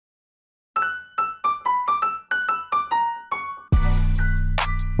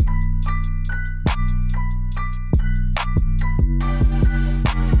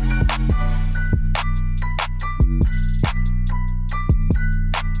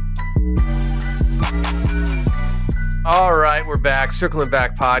All right, we're back. Circling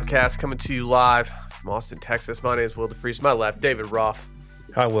Back podcast coming to you live from Austin, Texas. My name is Will DeFries. My left, David Roth.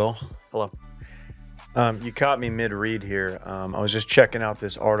 Hi, Will. Hello. You caught me mid-read here. I was just checking out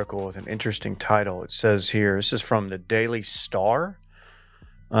this article with an interesting title. It says here, this is from the Daily Star.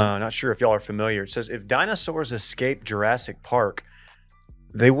 Not sure if y'all are familiar. It says, if dinosaurs escaped Jurassic Park,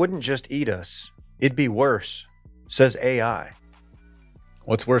 they wouldn't just eat us. It'd be worse, says AI.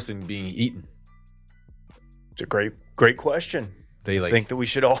 What's worse than being eaten? It's a great question. They I think that we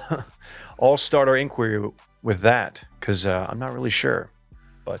should all start our inquiry with that, because I'm not really sure.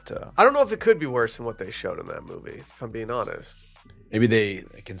 But I don't know if it could be worse than what they showed in that movie, if I'm being honest. maybe they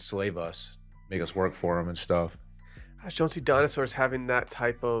can slave us, make us work for them and stuff. I just don't see dinosaurs having that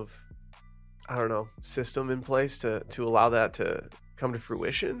type of, system in place to allow that to come to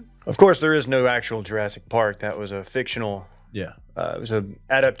fruition. of course, there is no actual Jurassic Park. That was a fictional. Yeah, It was an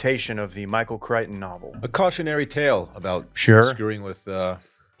adaptation of the Michael Crichton novel. a cautionary tale about Sure. screwing with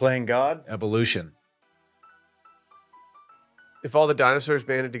Playing God? evolution. If all the dinosaurs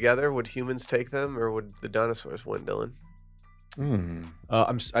banded together, would humans take them, or would the dinosaurs win, Dylan?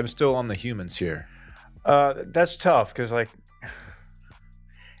 I'm still on the humans here. That's tough because,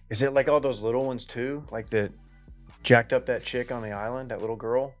 is it like all those little ones too? Like that jacked up that chick on the island, that little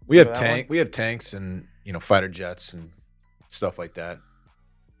girl? We have Remember that one? we have tanks and fighter jets and stuff like that.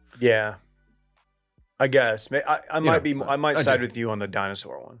 Yeah, I guess. I might okay. side with you on the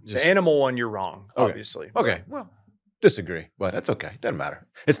dinosaur one. Just- The animal one, you're wrong, Okay. obviously. Okay, well, disagree, but that's okay. Doesn't matter.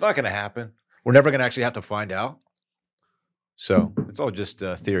 It's not going to happen. We're never going to actually have to find out. So it's all just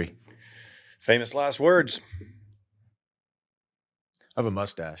theory. Famous last words. I have a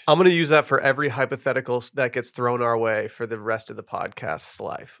mustache. I'm going to use that for every hypothetical that gets thrown our way for the rest of the podcast's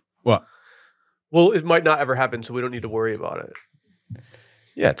life. What? Well, it might not ever happen, so we don't need to worry about it.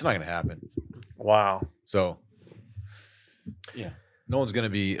 Yeah, it's not going to happen. Wow. So, yeah, no one's going to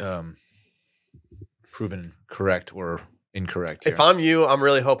be proven correct or incorrect here. If I'm you, I'm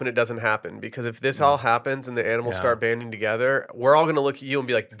really hoping it doesn't happen, because if this all happens and the animals Yeah. start banding together, we're all going to look at you and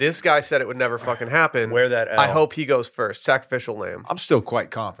be like, this guy said it would never fucking happen. Wear that L. I hope he goes first. Sacrificial lamb. I'm still quite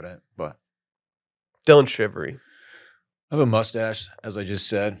confident, but Dylan Shivery. I have a mustache, as I just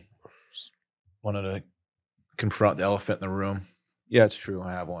said. Just wanted to confront the elephant in the room. Yeah, it's true.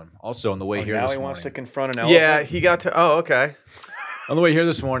 I have one. Also, on the way here now this he wants to morning, confront an elephant. Yeah, he got to. Oh, okay. on the way here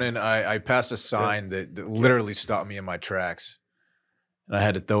this morning, I passed a sign that literally stopped me in my tracks, and I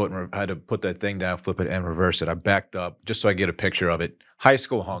had to throw it. I had to put that thing down, flip it, and reverse it. I backed up just so I get a picture of it. High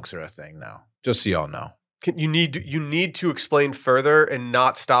school hunks are a thing now. Just so y'all know. You need to explain further and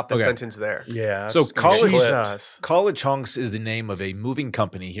not stop the Okay. sentence there. Yeah. So that's gonna be college- clipped. Jesus. College Hunks is the name of a moving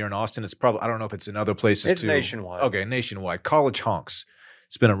company here in Austin. It's probably, I don't know if it's in other places It's too. nationwide. Okay, nationwide. College Hunks.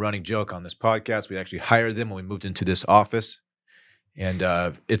 It's been a running joke on this podcast. We actually hired them when we moved into this office. And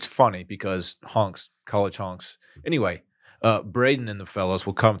it's funny because college hunks. Anyway, Braden and the fellows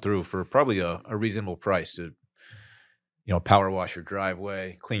will come through for probably a reasonable price to, power wash your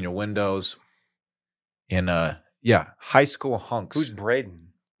driveway, clean your windows. And high school hunks. Who's Braden?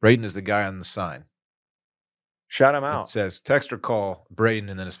 Braden is the guy on the sign. Shout him It out. says text or call Braden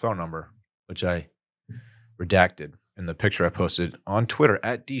and then his phone number, which I redacted in the picture I posted on Twitter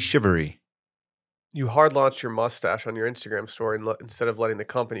at @dshivery. You hard launched your mustache on your Instagram story instead of letting the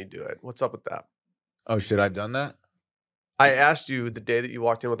company do it. What's up with that? Oh, should I have done that? I asked you the day that you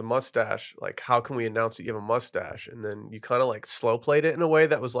walked in with a mustache, like, how can we announce that you have a mustache? And then you kind of like slow played it in a way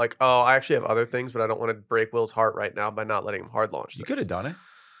that was like, oh, I actually have other things, but I don't want to break Will's heart right now by not letting him hard launch. You this." could have done it.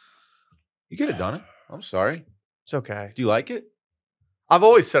 You could have done it. I'm sorry. It's okay. Do you like it? I've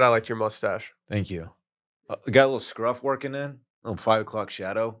always said I liked your mustache. Thank you. Got a little scruff working in, a little 5 o'clock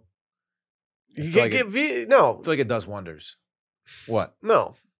shadow. I You feel can't like get no, I feel like it does wonders. What?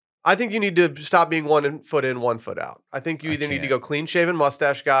 no. I think you need to stop being 1 foot in, 1 foot out. I think you I either need to can't. go clean shaven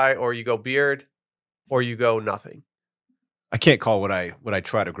mustache guy, or you go beard, or you go nothing. I can't call what I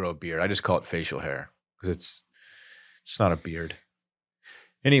try to grow a beard. I just call it facial hair because it's not a beard.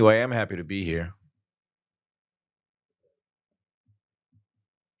 Anyway, I'm happy to be here.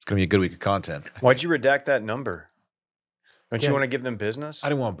 It's gonna be a good week of content. Why'd you redact that number? Don't Yeah. you want to give them business? I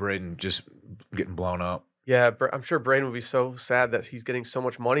didn't want Braden just getting blown up. Yeah, I'm sure Braden would be so sad that he's getting so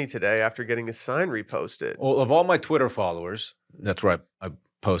much money today after getting his sign reposted. Well, of all my Twitter followers, that's where I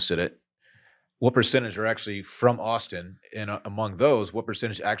posted it. What percentage are actually from Austin? And among those, what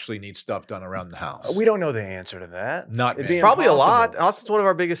percentage actually needs stuff done around the house? We don't know the answer to that. Not It'd many. be Probably a lot. impossible. Austin's one of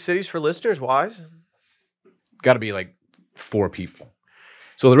our biggest cities for listeners wise. Got to be like 4 people.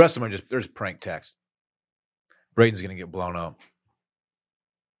 So the rest of them are there's prank text. Braden's going to get blown up.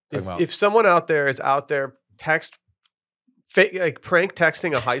 Talking about- If someone out there is out there, text like prank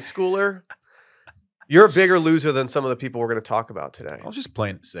texting a high schooler, you're a bigger loser than some of the people we're going to talk about today. I was just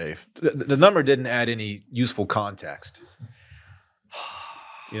playing it safe. The number didn't add any useful context.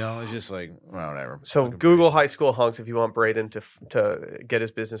 You know, it's just like, well, whatever. So Google high school hunks if you want Braden to get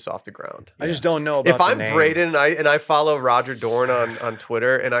his business off the ground. I just don't know about If I'm the name. Braden and I follow Roger Dorn on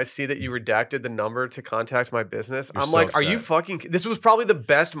Twitter and I see that you redacted the number to contact my business, You're I'm so like, are you upset. fucking? This was probably the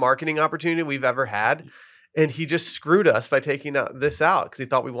best marketing opportunity we've ever had, and he just screwed us by taking this out because he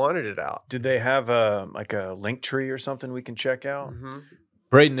thought we wanted it out. Did they have a link tree or something we can check out? Mm-hmm.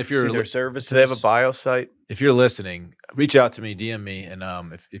 Braden, if See you're their services. So they have a bio site. if you're listening, reach out to me, DM me, and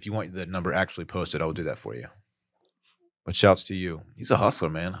if you want the number actually posted, I will do that for you. But shouts to you. He's a hustler,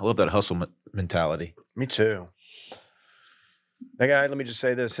 man. I love that hustle mentality. Me too. That guy, let me just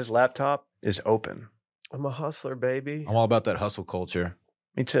say this: his laptop is open. I'm a hustler, baby. I'm all about that hustle culture.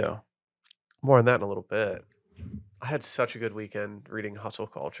 Me too. More on that in a little bit. I had such a good weekend reading Hustle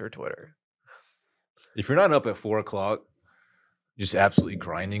Culture Twitter. If you're not up at 4 o'clock, just absolutely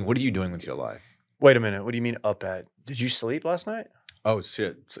grinding, what are you doing with your life? Wait a minute. What do you mean up at? Did you sleep last night? Oh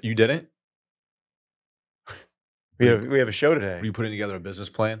shit! So you didn't? We have a show today. Were you putting together a business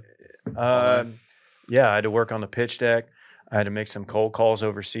plan? Yeah, I had to work on the pitch deck. I had to make some cold calls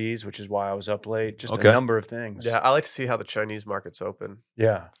overseas, which is why I was up late. Just Okay. a number of things. Yeah, I like to see how the Chinese market's open.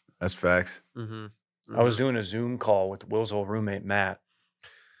 Yeah. That's facts. Mm-hmm. I was doing a Zoom call with Will's old roommate, Matt.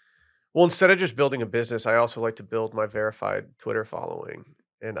 Well, instead of just building a business, I also like to build my verified Twitter following.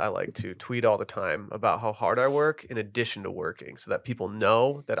 And I like to tweet all the time about how hard I work in addition to working so that people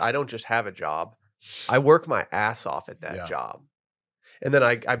know that I don't just have a job. I work my ass off at that Yeah. job. And then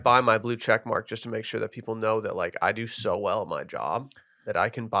I buy my blue check mark just to make sure that people know that like I do so well at my job that I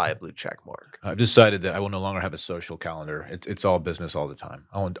can buy a blue check mark. I've decided that I will no longer have a social calendar. It's all business all the time.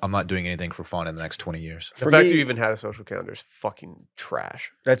 I'm not doing anything for fun in the next 20 years. The For fact me- that you even had a social calendar is fucking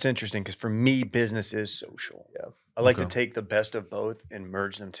trash. That's interesting because for me, business is social. Yeah. I like to Okay. take the best of both and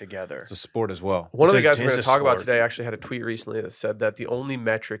merge them together. It's a sport as well. One of the It's a- guys we're it's going a to talk about sport. today actually had a tweet recently that said that the only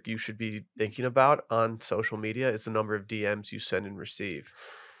metric you should be thinking about on social media is the number of DMs you send and receive.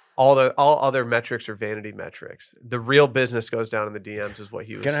 All other metrics are vanity metrics. The real business goes down in the DMs, is what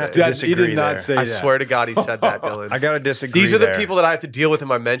he was Gonna have saying. to disagree there. I swear to God, he said that, Dylan. I gotta disagree. These are the there. people that I have to deal with in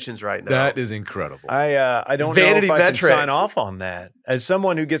my mentions right now. That is incredible. I don't Vanity know if I metrics. can sign off on that as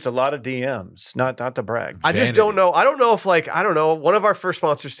someone who gets a lot of DMs. Not to brag. I just don't Vanity. know. I don't know if I don't know. One of our first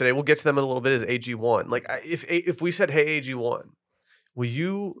sponsors today, we'll get to them in a little bit, is AG1. Like if we said, hey, AG1, will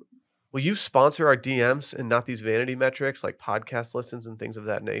you sponsor our DMs and not these vanity metrics like podcast listens and things of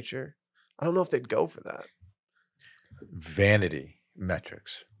that nature? I don't know if they'd go for that. Vanity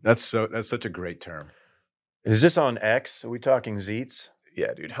metrics. That's such a great term. Is this on X? Are we talking Zeets?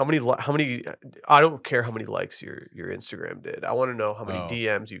 Yeah, dude. How many? I don't care how many likes your Instagram did. I want to know how many Oh.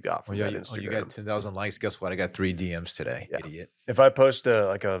 DMs you got from that You Instagram. got 10,000 likes. Guess what? I got 3 DMs today, Yeah. idiot. If I post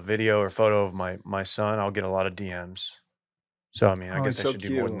a video or photo of my son, I'll get a lot of DMs. So I mean, I Oh, guess it's I so should do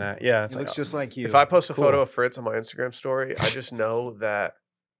more than cute. that. Yeah, It it's looks just like you. If I post a Cool. photo of Fritz on my Instagram story, I just know that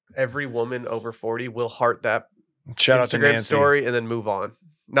every woman over 40 will heart that shout out to Instagram Nancy. story and then move on.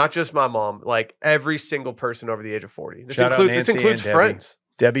 Not just my mom, like every single person over the age of 40. This Shout out includes Nancy and Debbie. friends.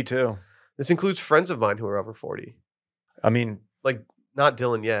 Debbie too. This includes friends of mine who are over 40. I mean, Like not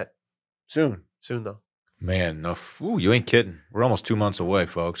Dylan yet. soon. Soon though. Man, no, you ain't kidding. We're almost 2 months away,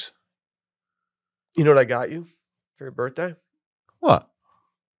 folks. You know what I got you for your birthday? What?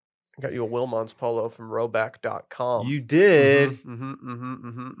 I got you a Wilmons polo from Roback.com. You did.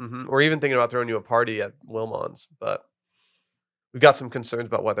 We're even thinking about throwing you a party at Wilmons, but we've got some concerns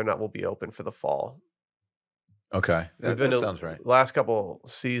about whether or not we'll be open for the fall. Okay, We've that been sounds right. Last couple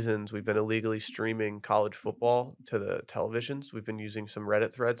seasons, we've been illegally streaming college football to the televisions. We've been using some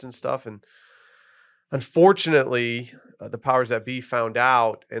Reddit threads and stuff, and unfortunately, the powers that be found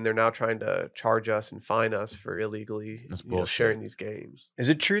out, and they're now trying to charge us and fine us for illegally That's bullshit. sharing these games. Is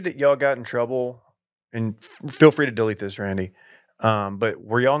it true that y'all got in trouble? And feel free to delete this, Randy. But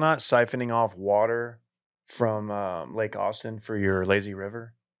were y'all not siphoning off water from Lake Austin for your lazy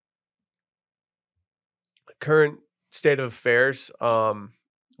river? Current state of affairs,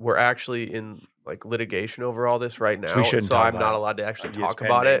 we're actually in like litigation over all this right now, So we shouldn't so talk I'm about not it. allowed to actually Maybe it's talk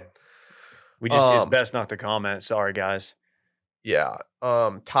about pending. it. We just it's Um, best not to comment. Sorry, guys. Yeah.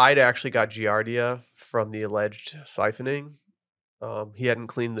 Tide actually got Giardia from the alleged siphoning. He hadn't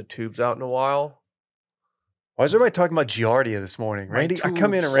cleaned the tubes out in a while. Why is everybody talking about Giardia this morning? My Randy, I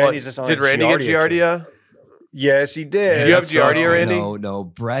come in and tubes. Randy's just on. Did a Randy get kick. Giardia? Yes, he did. Do you have that sucks, Giardia, man. Randy? No.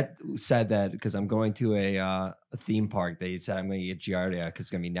 Brett said that because I'm going to a theme park. They said I'm going to get Giardia because it's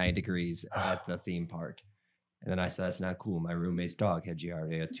going to be 9 degrees at the theme park. And then I said, that's not cool. My roommate's dog had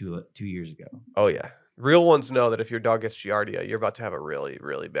Giardia 2 years ago. Oh yeah. Real ones know that if your dog gets Giardia, you're about to have a really,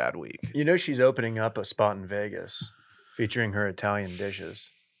 really bad week. You know she's opening up a spot in Vegas featuring her Italian dishes.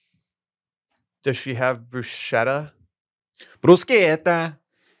 Does she have bruschetta? Bruschetta.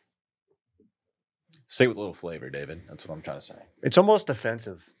 Say it with a little flavor, David. That's what I'm trying to say. It's almost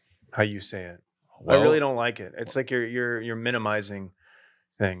offensive how you say it. I really don't like it. It's like you're minimizing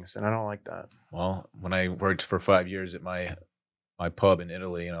things, and I don't like that. Well, when I worked for 5 years at my pub in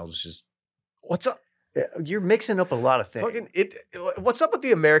Italy, and I was just What's up? You're mixing up a lot of things. What's up with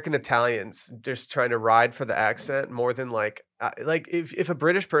the American Italians just trying to ride for the accent more than like if a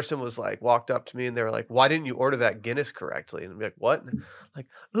British person was like walked up to me and they were like, "Why didn't you order that Guinness correctly?" And I'd be like, "What?" Like,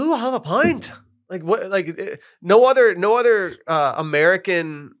 "Ooh, I'll have a pint." Like what? Like no other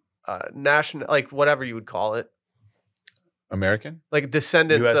American national, like whatever you would call it, American, like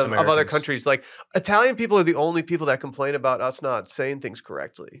descendants US of other Americans. countries. Like Italian people are the only people that complain about us not saying things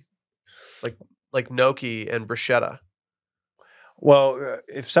correctly, like gnocchi and bruschetta. Well,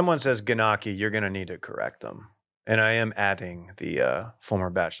 if someone says Ganaki, you're going to need to correct them. And I am adding the former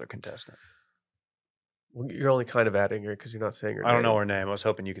Bachelor contestant. Well, you're only kind of adding her because you're not saying her. I don't know name. her name. I was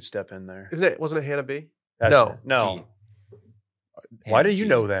hoping you could step in there. Wasn't it Hannah B? That's No. it. No. G. Why do you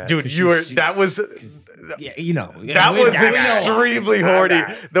know that? Dude, 'Cause you were she's- that was Yeah, you know. that was Yeah, we know. extremely horny.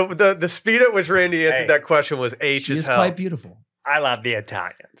 The speed at which Randy answered Hey. that question was H She as is hell. quite beautiful. I love the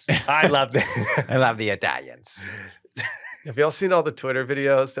Italians. I love the. I love the Italians. Have y'all seen all the Twitter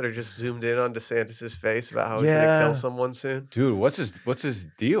videos that are just zoomed in on DeSantis' face about how he's gonna Yeah. kill someone soon? Dude, what's his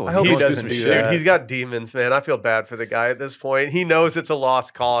deal? I hope Is he going doesn't through do some that. Dude, he's got demons, man. I feel bad for the guy at this point. He knows it's a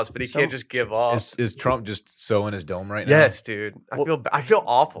lost cause, but he Some- can't just give up. Is Trump just so in his dome right now? Yes, dude. I feel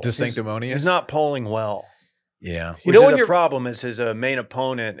awful. Just sanctimonious. He's not polling well. Yeah. You Which know is when the you're problem is his main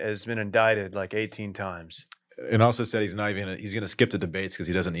opponent has been indicted like 18 times. And also said he's not even. He's going to skip the debates because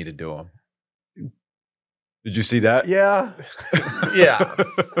he doesn't need to do them. Did you see that? Yeah. Yeah.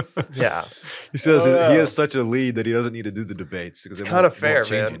 Yeah. He says Oh, he yeah. has such a lead that he doesn't need to do the debates because It's kind of fair,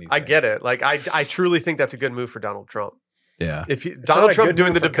 man. I get it. Like I truly think that's a good move for Donald Trump. Yeah. If you, It's Donald not a Trump good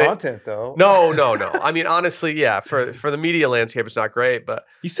doing the move for debate, content though. no. I mean, honestly, yeah. For the media landscape, it's not great. But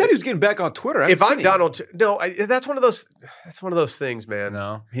He said he was getting back on Twitter. if I'm Donald, no, that's one of those things, man.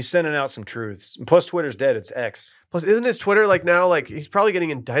 no. He's sending out some truths. And plus, Twitter's dead. It's X. Plus, isn't his Twitter like now? Like he's probably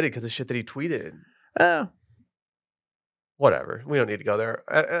getting indicted because of shit that he tweeted. Whatever. We don't need to go there.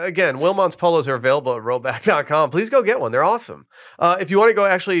 Again, Wilmont's polos are available at rollback.com. Please go get one. They're awesome. If you want to go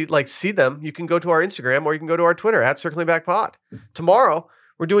actually like see them, you can go to our Instagram or you can go to our Twitter at Circling Back Pod. Tomorrow,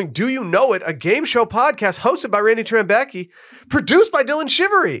 we're doing Do You Know It, a game show podcast hosted by Randy Trembecki, produced by Dylan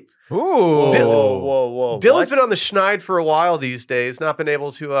Shivery. Ooh. Whoa. Dylan's What? been on the schneid for a while these days, not been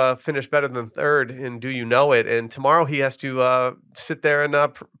able to finish better than third in Do You Know It. And tomorrow he has to sit there and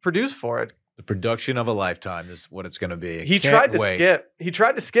produce for it. The production of a lifetime is what it's going to be. He Can't tried to wait. skip. He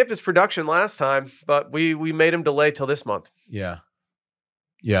tried to skip his production last time, but we made him delay till this month. Yeah.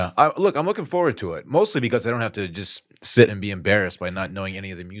 Yeah. I'm looking forward to it, mostly because I don't have to just sit and be embarrassed by not knowing any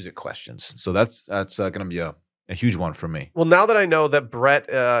of the music questions. So that's going to be a huge one for me. Well, now that I know that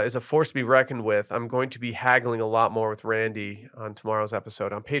Brett is a force to be reckoned with, I'm going to be haggling a lot more with Randy on tomorrow's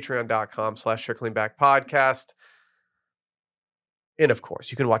episode on patreon.com/circlingbackpodcast. And of course,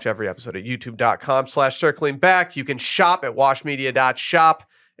 you can watch every episode at youtube.com/circlingback. You can shop at washmedia.shop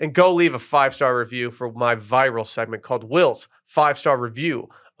and go leave a 5-star review for my viral segment called Will's 5-Star Review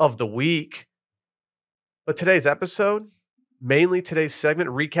of the Week. But today's episode, mainly today's segment,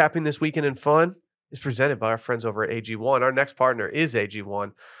 recapping this weekend in fun, is presented by our friends over at AG1. Our next partner is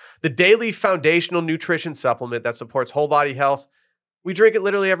AG1, the daily foundational nutrition supplement that supports whole body health. We drink it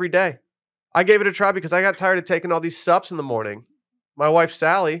literally every day. I gave it a try because I got tired of taking all these sups in the morning. My wife,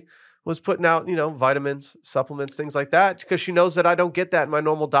 Sally, was putting out, vitamins, supplements, things like that, because she knows that I don't get that in my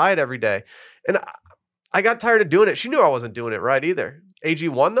normal diet every day. And I got tired of doing it. She knew I wasn't doing it right either.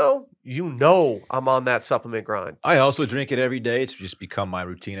 AG1, though, I'm on that supplement grind. I also drink it every day. It's just become my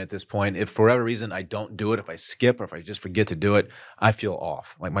routine at this point. If for whatever reason I don't do it, if I skip or if I just forget to do it, I feel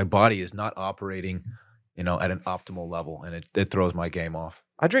off. Like my body is not operating, at an optimal level, and it throws my game off.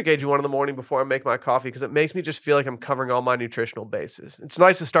 I drink AG1 in the morning before I make my coffee because it makes me just feel like I'm covering all my nutritional bases. It's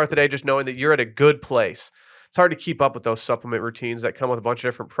nice to start the day just knowing that you're at a good place. It's hard to keep up with those supplement routines that come with a bunch of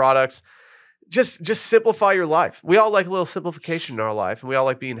different products. Just simplify your life. We all like a little simplification in our life, and we all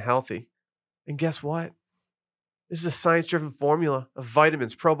like being healthy. And guess what? This is a science-driven formula of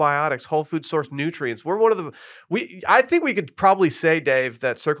vitamins, probiotics, whole food source nutrients. We're one of the I think we could probably say, Dave,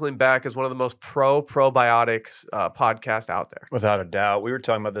 that Circling Back is one of the most probiotics podcast out there. Without a doubt. We were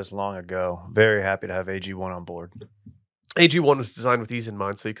talking about this long ago. Very happy to have AG1 on board. AG1 was designed with ease in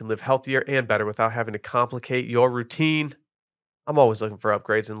mind so you can live healthier and better without having to complicate your routine. I'm always looking for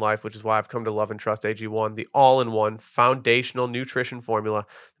upgrades in life, which is why I've come to love and trust AG1, the all-in-one foundational nutrition formula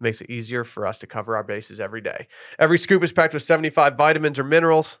that makes it easier for us to cover our bases every day. Every scoop is packed with 75 vitamins or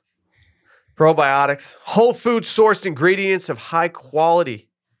minerals, probiotics, whole food sourced ingredients of high quality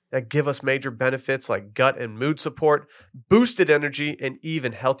that give us major benefits like gut and mood support, boosted energy, and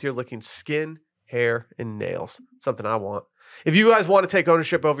even healthier looking skin, hair, and nails. Something I want. If you guys want to take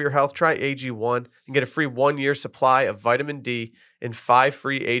ownership over your health, try AG1 and get a free 1-year supply of vitamin D and 5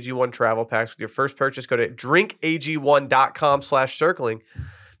 free AG1 travel packs with your first purchase. Go to drinkag1.com/circling.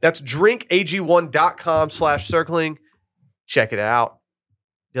 That's drinkag1.com/circling. Check it out.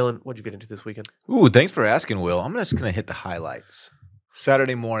 Dylan, what'd you get into this weekend? Ooh, thanks for asking, Will. I'm just going to hit the highlights.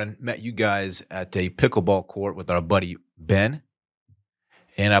 Saturday morning, met you guys at a pickleball court with our buddy Ben.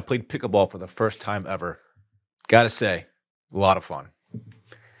 And I played pickleball for the first time ever. Gotta say, a lot of fun.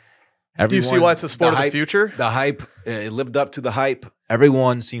 Do you see why it's a sport of the future? The hype, it lived up to the hype.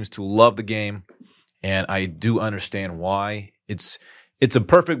 Everyone seems to love the game, and I do understand why. It's a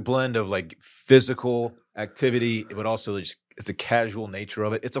perfect blend of like physical activity, but also it's a casual nature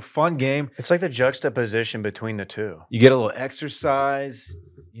of it. It's a fun game. It's like the juxtaposition between the two. You get a little exercise,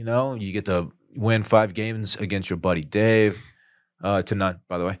 you know, you get to win 5 games against your buddy Dave, to none,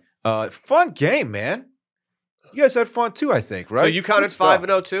 by the way. Fun game, man. You guys had fun too, I think, right? So you counted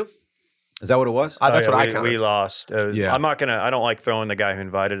 5-0 too? Is that what it was? That's what I counted. We lost. Yeah. I don't like throwing the guy who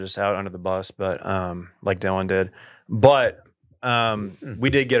invited us out under the bus, but like Dylan did. But we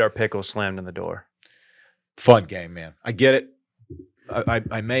did get our pickles slammed in the door. Fun game, man. I get it.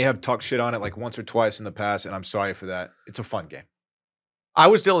 I may have talked shit on it like once or twice in the past, and I'm sorry for that. It's a fun game. I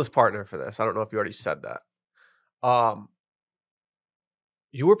was Dylan's partner for this. I don't know if you already said that.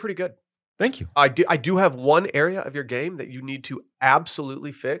 You were pretty good. Thank you. I do have one area of your game that you need to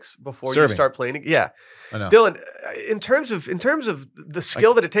absolutely fix before Serving. you start playing it. Yeah. I know. Dylan, in terms of the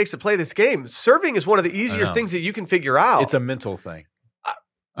skill that it takes to play this game, serving is one of the easier know. things that you can figure out. It's a mental thing. I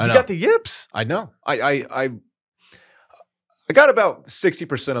you know. got the yips. I know. I got about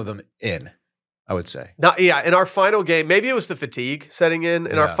 60% of them in, I would say. Now, yeah, in our final game, maybe it was the fatigue setting in.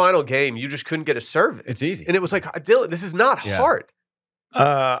 In our Yeah. final game, you just couldn't get a serve. It's easy. And it was like, Dylan, this is not Yeah. hard.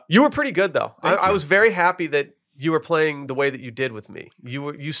 You were pretty good though. Thank I you. was very happy that you were playing the way that you did with me.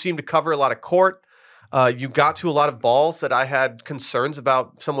 You seemed to cover a lot of court. You got to a lot of balls that I had concerns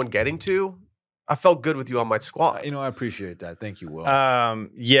about someone getting to. I felt good with you on my squad. You know, I appreciate that. Thank you, Will.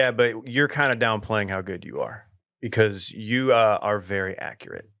 Yeah, but you're kind of downplaying how good you are because you are very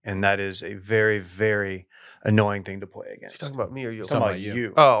accurate, and that is a very, very annoying thing to play Is he against. talking about me or you? I'm talking about you.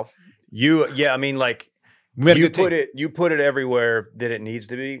 you. Oh, Yeah, I mean, like we had a you good team. put it everywhere that it needs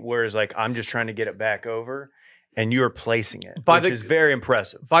to be. Whereas, like, I'm just trying to get it back over, and you're placing it, which is very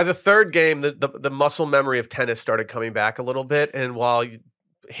impressive. by the third game, the muscle memory of tennis started coming back a little bit. And while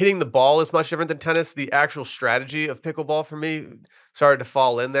hitting the ball is much different than tennis, the actual strategy of pickleball for me started to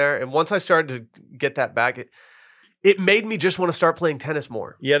fall in there. And once I started to get that back, it made me just want to start playing tennis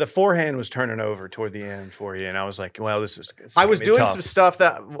more. Yeah, the forehand was turning over toward the end for you, and I was like, "Well, this is." I was doing tough. some stuff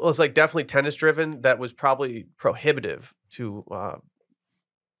that was like definitely tennis driven that was probably prohibitive to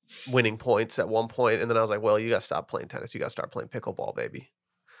winning points at one point. And then I was like, well, you got to stop playing tennis. You got to start playing pickleball, baby.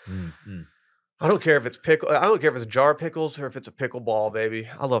 Mm-hmm. I don't care if it's I don't care if it's a jar of pickles or if it's a pickleball, baby.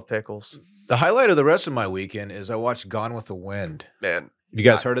 I love pickles. The highlight of the rest of my weekend is I watched Gone with the Wind. Man, You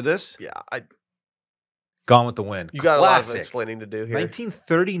guys heard of this? yeah. Gone with the Wind. You got a lot of Classic. explaining to do here.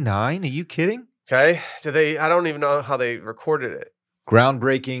 1939? Are you kidding? Okay. I don't even know how they recorded it.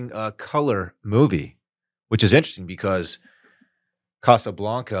 Groundbreaking color movie, which is interesting because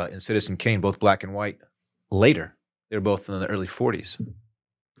Casablanca and Citizen Kane, both black and white, later. They're both in the early 40s.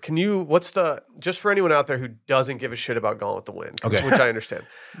 Just for anyone out there who doesn't give a shit about Gone with the Wind, Okay. which I understand.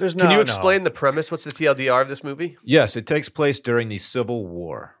 Can you explain the premise? What's the TLDR of this movie? Yes, it takes place during the Civil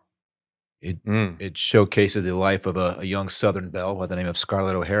War. It showcases the life of a young Southern belle by the name of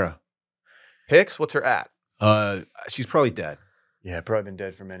Scarlett O'Hara. Picks? What's her at? She's probably dead. Yeah, probably been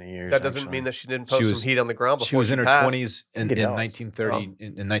dead for many years. That doesn't actually. mean that she didn't She post was- some heat on the ground before She was in her passed. 20s in Think it does. 1930. Oh.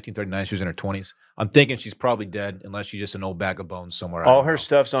 In 1939, she was in her 20s. I'm thinking she's probably dead unless she's just an old bag of bones somewhere. I All don't her know.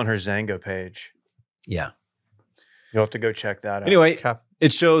 stuff's on her Zanga page. Yeah. You'll have to go check that out. Anyway, Okay.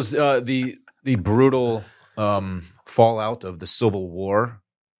 it shows the brutal fallout of the Civil War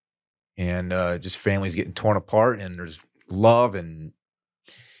and just families getting torn apart, and there's love and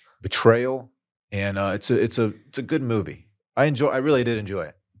betrayal, and it's a good movie. I really did enjoy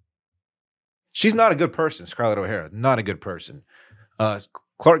it. She's not a good person, Scarlett O'Hara. Not a good person.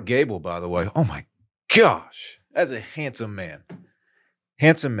 Clark Gable, by the way. Oh my gosh, that's a handsome man.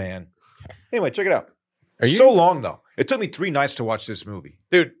 Handsome man. Anyway, check it out. So long though. It took me 3 nights to watch this movie.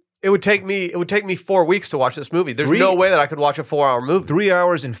 Dude, it would take me 4 weeks to watch this movie. There's no way that I could watch a 4-hour movie. 3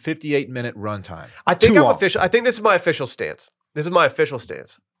 hours and 58-minute runtime. I think I'm official. I think this is my official stance.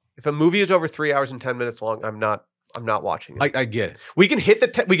 If a movie is over 3 hours and 10 minutes long, I'm not watching it. I get it. We can hit the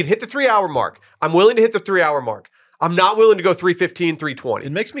 3-hour mark. I'm willing to hit the 3-hour mark. I'm not willing to go 3:15, 3:20.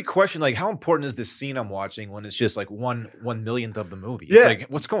 It makes me question, like, how important is this scene I'm watching when it's just like one millionth of the movie? Yeah. It's like,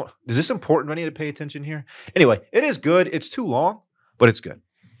 what's going on? Is this important? Do I need to pay attention here? Anyway, it is good. It's too long, but it's good.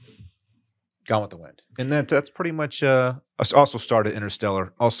 Gone with the Wind. And that's pretty much I also started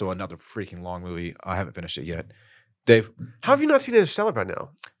Interstellar, also another freaking long movie. I haven't finished it yet. Dave? How have you not seen Interstellar by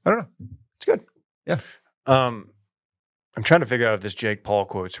now? I don't know. It's good. Yeah. I'm trying to figure out if this Jake Paul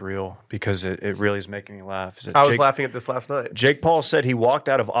quote's real because it really is making me laugh. I was laughing at this last night. Jake Paul said he walked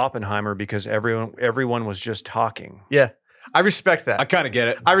out of Oppenheimer because everyone was just talking. Yeah. I respect that. I kind of get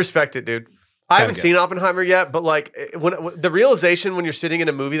it. I respect it, dude. I haven't seen Oppenheimer yet, but like when the realization when you're sitting in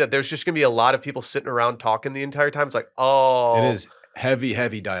a movie that there's just going to be a lot of people sitting around talking the entire time, it's like, oh. It is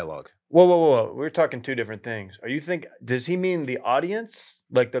heavy dialogue. Whoa. We're talking 2 different things. Does he mean the audience?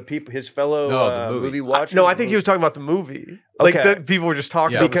 Like the people, his fellow the movie watchers? No, I think he was talking about the movie. Like Okay. the people were just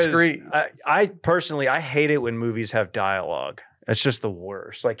talking Yeah. on the because screen. I personally, I hate it when movies have dialogue. It's just the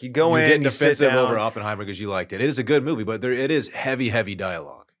worst. Like you go You're in, getting you sit defensive down. over Oppenheimer because you liked it. It is a good movie, but it is heavy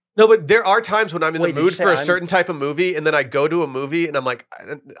dialogue. No, but there are times when I'm in Wait, the did you mood say for a I'm- certain type of movie, and then I go to a movie, and I'm like,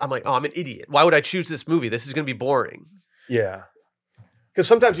 oh, I'm an idiot. Why would I choose this movie? This is going to be boring. Yeah. Because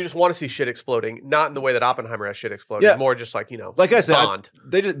sometimes you just want to see shit exploding, not in the way that Oppenheimer has shit exploding. Yeah. More just like, Like I said, Bond.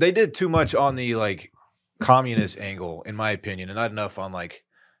 they did too much on the like communist angle, in my opinion, and not enough on like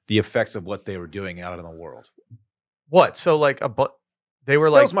the effects of what they were doing out in the world. What? So like they were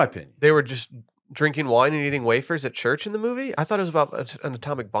That like was my opinion. they were just drinking wine and eating wafers at church in the movie? I thought it was about an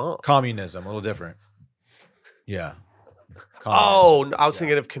atomic bomb. Communism, a little different. Yeah. Oh, Communism. I was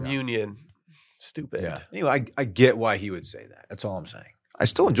thinking of communion. Stupid. Yeah. Anyway, I get why he would say that. That's all I'm saying. I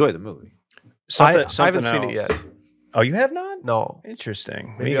still enjoy the movie. I haven't seen it else. yet. Oh, you have not? No.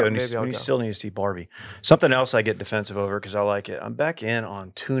 Interesting. Maybe I'll go. Still need to see Barbie. Something else I get defensive over because I like it. I'm back in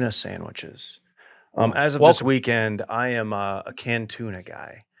on tuna sandwiches. As of this weekend, I am a canned tuna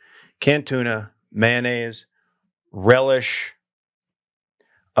guy. Canned tuna, mayonnaise, relish,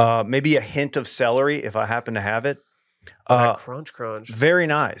 maybe a hint of celery if I happen to have it. That crunch. Very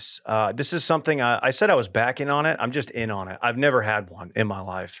nice. This is something I said I was backing on it. I'm just in on it. I've never had one in my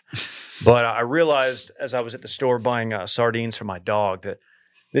life. But I realized as I was at the store buying sardines for my dog that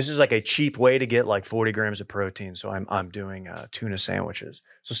this is like a cheap way to get like 40 grams of protein. So I'm doing tuna sandwiches.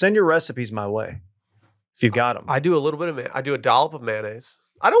 So send your recipes my way if you got them. I do a little bit of I do a dollop of mayonnaise.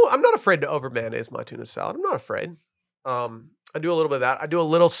 I'm not afraid to over mayonnaise my tuna salad. I'm not afraid. I do a little bit of that. I do a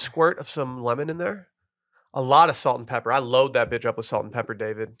little squirt of some lemon in there. A lot of salt and pepper. I load that bitch up with salt and pepper,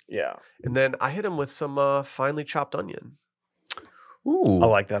 David. Yeah. And then I hit him with some finely chopped onion. Ooh. I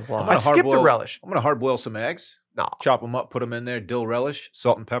like that a lot. I skipped the relish. I'm going to hard boil some eggs. No. Chop them up, put them in there, dill relish,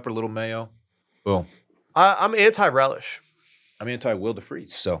 salt and pepper, little mayo. Boom. I'm anti-relish. I'm anti-will to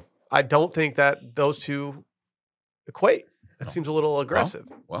freeze, so. I don't think that those two equate. That seems a little aggressive.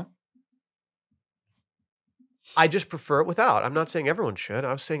 Well. I just prefer it without. I'm not saying everyone should.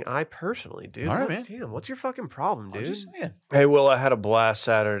 I was saying I personally, dude. All right, man. Damn, what's your fucking problem, dude? I'm just saying. Hey, Will, I had a blast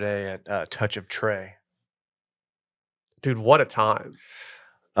Saturday at Touch of Trey. Dude, what a time.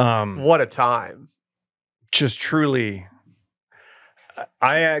 Um, What a time. just truly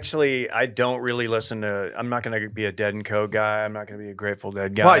I don't really listen to I'm not going to be a Dead and Co guy. I'm not going to be a Grateful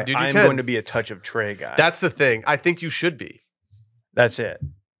Dead guy. Why, dude? You I'm can. going to be a Touch of Trey guy. That's the thing. I think you should be. That's it.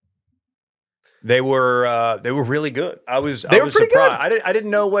 They were really good. I was They were pretty surprised. I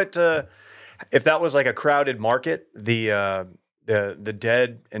didn't know what if that was like a crowded market, the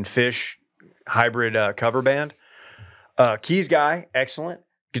Dead and Fish hybrid cover band. Keys guy, excellent.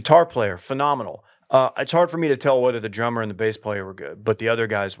 Guitar player, phenomenal. It's hard for me to tell whether the drummer and the bass player were good, but the other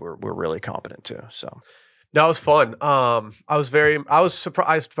guys were really competent too. So No, it was fun. I was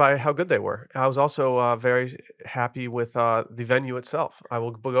surprised by how good they were. I was also very happy with the venue itself. I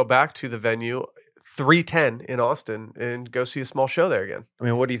will go back to the venue 310 in Austin and go see a small show there again. I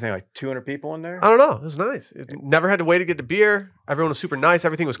mean, what do you think? Like 200 people in there? I don't know. It was nice. Never had to wait to get to beer. Everyone was super nice.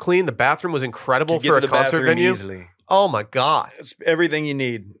 Everything was clean. The bathroom was incredible Could get for to a the concert bathroom venue. easily. Oh my God. It's everything you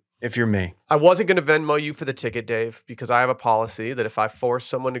need. if you're me. I wasn't going to Venmo you for the ticket, Dave, because I have a policy that if I force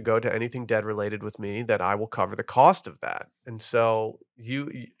someone to go to anything dead related with me, that I will cover the cost of that. And so you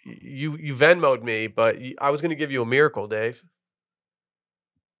Venmo'd me, but I was going to give you a miracle, Dave.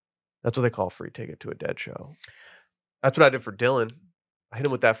 That's what they call a free ticket to a dead show. That's what I did for Dylan. I hit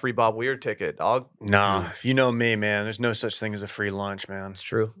him with that free Bob Weir ticket, dog. Nah, if you know me, man, there's no such thing as a free lunch, man. It's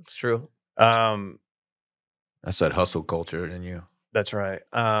true. It's true. That's that hustle culture in you. That's right.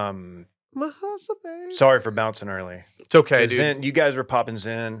 My hustle, babe. Sorry for bouncing early. It's okay, dude. Zen, you guys were popping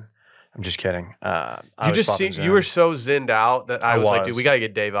Zen. I'm just kidding. You were so zinned out that I was like, dude, was. we got to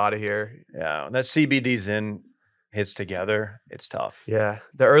get Dave out of here. Yeah, when that CBD Zen hits together, it's tough. Yeah.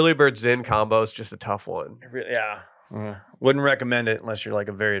 The early bird Zinn combo is just a tough one. Wouldn't recommend it unless you're like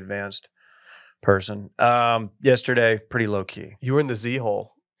a very advanced person. Yesterday, pretty low key. You were in the Z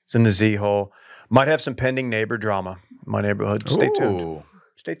hole. It's in the Z hole. Might have some pending neighbor drama in my neighborhood. Stay tuned. Ooh.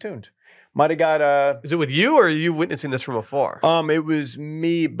 Stay tuned. Might have got Is it with you or are you witnessing this from afar? It was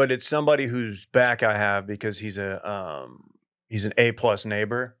me, but it's somebody whose back I have because he's an A+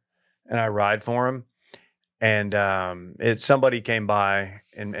 neighbor, and I ride for him. And it's somebody came by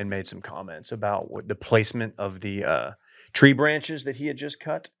and made some comments about the placement of the tree branches that he had just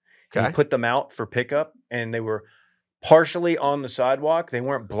cut. Okay. He put them out for pickup, and they were partially on the sidewalk. They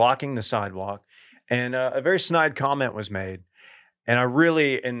weren't blocking the sidewalk. And a very snide comment was made. And I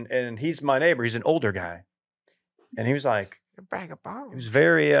really, and he's my neighbor. He's an older guy. And he was like, he was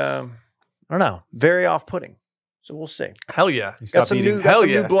very, I don't know, very off-putting. So we'll see. Hell yeah. Got some new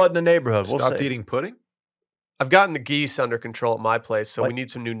blood in the neighborhood. We'll Stopped see. eating pudding? I've gotten the geese under control at my place, so we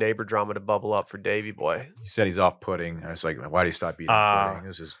need some new neighbor drama to bubble up for Davey boy. He said he's off pudding. I was like, why do you stop eating pudding?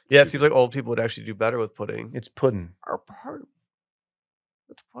 This is Yeah, it seems like old people would actually do better with pudding. It's pudding.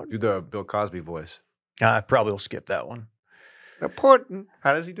 Do the Bill Cosby voice. I probably will skip that one. Pudding.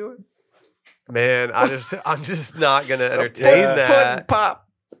 How does he do it? Man, I'm just not gonna entertain that. Pudding pop.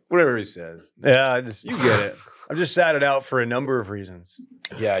 Whatever he says. Yeah, You get it. I've just sat it out for a number of reasons.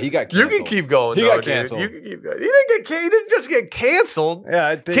 Yeah, he got You canceled. can keep going. He though, got dude. canceled. You can keep going. He didn't just get canceled. Yeah,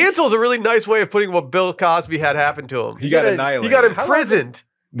 I think Cancel is a really nice way of putting what Bill Cosby had happen to him. He got got- annihilated. He got How long imprisoned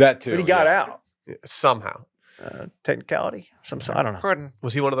That too. but he got yeah. out. somehow. Technicality, I don't know. Pudding.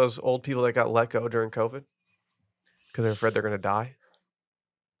 Was he one of those old people that got let go during COVID because they're afraid they're going to die?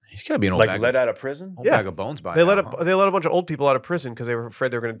 He's got to be an old Like bag, let out of prison. old Yeah. bag of bones by They now, let huh? they let a bunch of old people out of prison because they were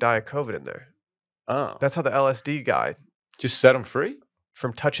afraid they were going to die of COVID in there. Oh, That's how the LSD guy Just set him free?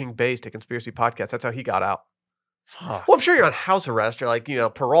 from Touching Base to Conspiracy Podcast. That's how he got out. fuck. Well, I'm sure you're on house arrest or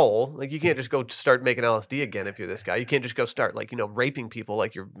parole. Like you can't just go start making LSD again if you're this guy. You can't just go start raping people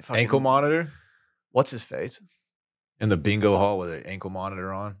like you're fucking Ankle monitor? What's his face? In the bingo hall with an ankle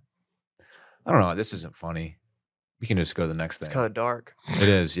monitor on? I don't know. This isn't funny. We can just go to the next thing. It's kind of dark. It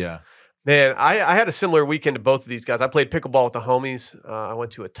is, yeah. Man, I had a similar weekend to both of these guys. I played pickleball with the homies. I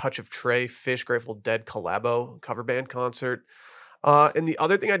went to a Touch of Trey, Fish, Grateful Dead collabo cover band concert. And the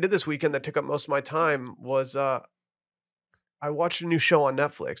other thing I did this weekend that took up most of my time was I watched a new show on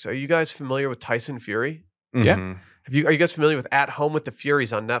Netflix. Are you guys familiar with Tyson Fury? Yeah. Mhm. Are you guys familiar with At Home with the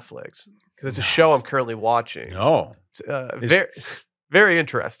Furies on Netflix? Because it's a show I'm currently watching. No. It's very, very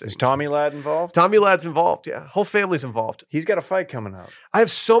interesting. Is Tommy Ladd involved? Tommy Ladd's involved. Yeah, whole family's involved. He's got a fight coming up. I have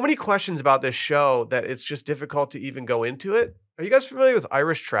so many questions about this show that it's just difficult to even go into it. Are you guys familiar with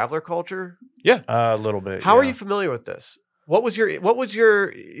Irish traveler culture? A little bit. How are yeah. you familiar with this? What was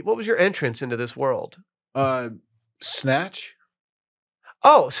your entrance into this world? Snatch?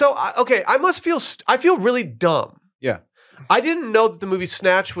 Oh, so I feel really dumb. Yeah. I didn't know that the movie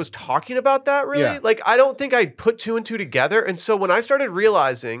Snatch was talking about that, really. Yeah. Like, I don't think I put two and two together. And so when I started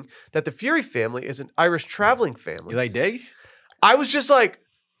realizing that the Fury family is an Irish traveling family, You like days? I was just like,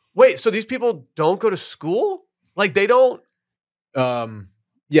 wait, so these people don't go to school? Like, they don't?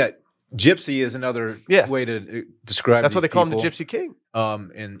 Yeah. Gypsy is another Yeah. way to describe That's what these they call him, the people. Gypsy King.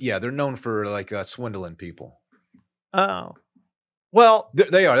 And yeah, they're known for swindling people. Oh, Well,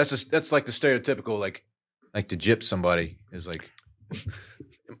 They are. That's like the stereotypical like to gyp somebody is like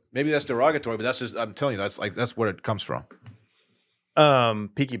maybe that's derogatory, but that's just I'm telling you that's where it comes from.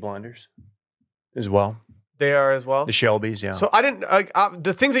 Peaky Blinders, as well. they are as well. The Shelbys, yeah. So I didn't.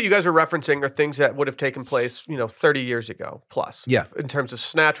 The things that you guys are referencing are things that would have taken place, 30 years ago plus. Yeah. In terms of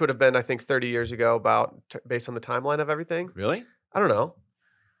Snatch, would have been, I think, 30 years ago. Based on the timeline of everything. Really? I don't know.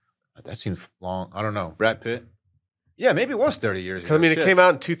 That seems long. I don't know. Brad Pitt? Yeah, maybe it was 30 years Because ago. it came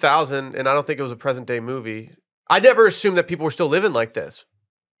out in 2000, and I don't think it was a present day movie. I never assumed that people were still living like this.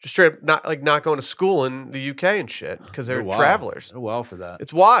 Just straight up not going to school in the UK and shit because they're wild. travelers. They're wild for that.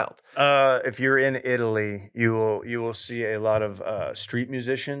 It's wild. If you're in Italy, you will see a lot of street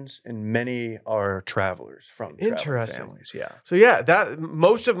musicians, and many are travelers from traveling Interesting. families. Yeah. So yeah, that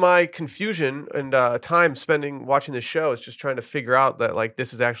most of my confusion and time spending watching this show is just trying to figure out that like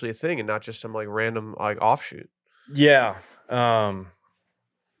this is actually a thing and not just some like random like offshoot. Yeah.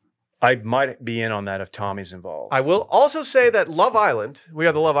 I might be in on that if Tommy's involved. I will also say that Love Island, we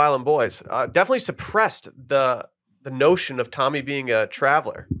are the Love Island boys, definitely suppressed the notion of Tommy being a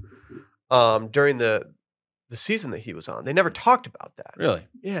traveler during the season that he was on. They never talked about that. Really?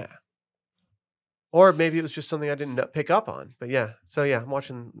 Yeah. Or maybe it was just something I didn't pick up on. But yeah. So yeah, I'm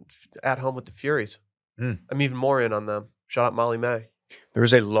watching At Home with the Furies. Hmm. I'm even more in on them. Shout out Molly May. There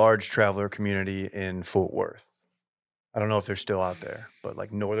is a large traveler community in Fort Worth. I don't know if they're still out there, but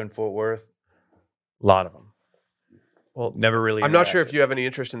like northern Fort Worth, a lot of them. Well, Never really. I'm not sure if interacted. you have any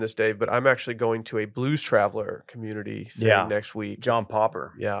interest in this, Dave, but I'm actually going to a Blues Traveler community thing next week. John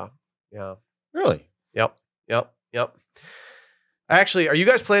Popper. Yeah. Yeah. Really? Yep. Actually, are you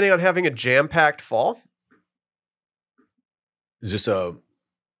guys planning on having a jam-packed fall? Is this a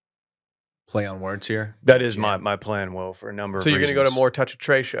play on words here? That is my plan, Will, for a number of So you're going to go to reasons. more Touch of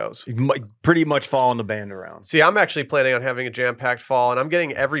Trey shows? You might pretty much following the band around. See, I'm actually planning on having a jam-packed fall, and I'm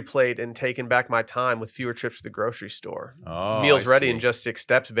getting every plate and taking back my time with fewer trips to the grocery store. Oh, Meals I ready see. in just 6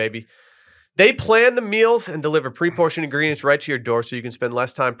 steps, baby. They plan the meals and deliver pre-portioned ingredients right to your door so you can spend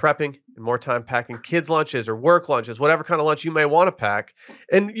less time prepping and more time packing kids' lunches or work lunches, whatever kind of lunch you may want to pack.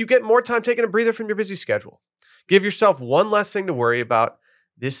 And you get more time taking a breather from your busy schedule. Give yourself one less thing to worry about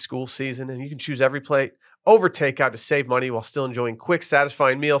this school season, and you can choose every plate over takeout to save money while still enjoying quick,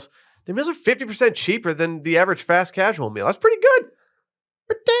 satisfying meals. The meals are 50% cheaper than the average fast casual meal. That's pretty good.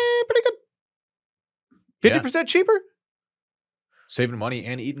 Pretty good. 50% cheaper? Saving money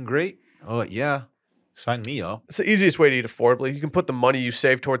and eating great? Oh, yeah. Sign me up. It's the easiest way to eat affordably. You can put the money you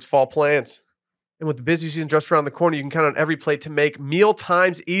save towards fall plans. And with the busy season just around the corner, you can count on every plate to make meal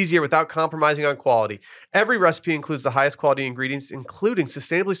times easier without compromising on quality. Every recipe includes the highest quality ingredients, including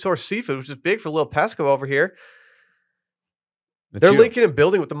sustainably sourced seafood, which is big for Lil Pesco over here. They're linking and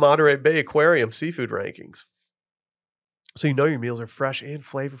building with the Monterey Bay Aquarium seafood rankings. So you know your meals are fresh and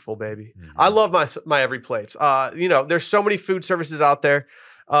flavorful, baby. Mhm. I love my every plates. There's so many food services out there.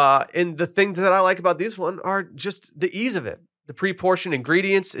 And the things that I like about this one are just the ease of it. The pre-portioned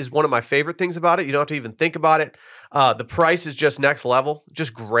ingredients is one of my favorite things about it. You don't have to even think about it. The price is just next level,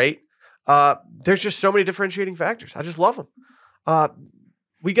 just great. There's just so many differentiating factors. I just love them.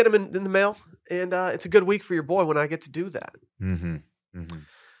 We get them in the mail, and it's a good week for your boy when I get to do that. Mm-hmm. Mm-hmm.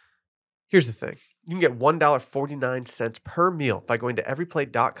 Here's the thing. You can get $1.49 per meal by going to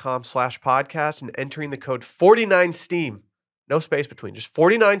everyplate.com/podcast and entering the code 49STEAM. No space between, just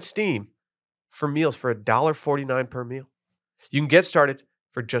 49STEAM for meals for $1.49 per meal. You can get started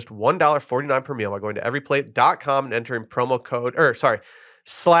for just $1.49 per meal by going to everyplate.com and entering promo code,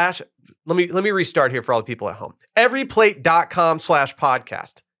 let me restart here for all the people at home.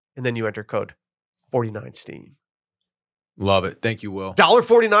 Everyplate.com/podcast. And then you enter code 49STEAM. Love it. Thank you, Will.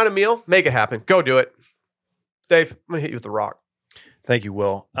 $1.49 a meal. Make it happen. Go do it. Dave, I'm going to hit you with the rock. Thank you,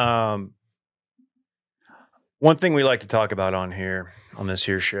 Will. One thing we like to talk about on this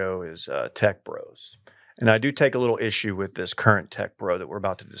here show is tech bros. And I do take a little issue with this current tech bro that we're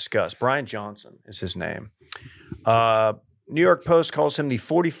about to discuss. Brian Johnson is his name. New York Post calls him the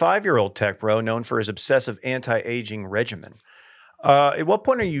 45-year-old tech bro known for his obsessive anti-aging regimen. At what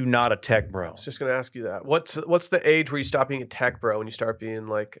point are you not a tech bro? I was just going to ask you that. What's the age where you stop being a tech bro and you start being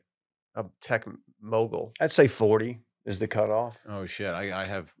like a tech mogul? I'd say 40 is the cutoff. Oh, shit. I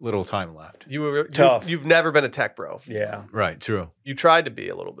have little time left. Tough. You've never been a tech bro. Yeah. Right. True. You tried to be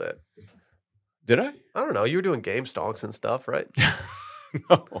a little bit. Did I? I don't know. You were doing game stonks and stuff, right?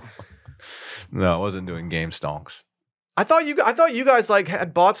 No, I wasn't doing game stonks. I thought you guys like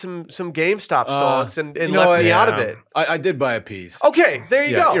had bought some GameStop stonks and you know left what? me out of Yeah. it. I did buy a piece. Okay, there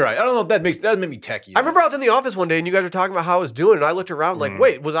you go. You're right. I don't know if that made me techie. I remember I was in the office one day and you guys were talking about how I was doing, and I looked around like,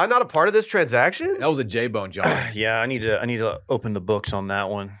 wait, was I not a part of this transaction? That was a J-Bone job. Yeah, I need to open the books on that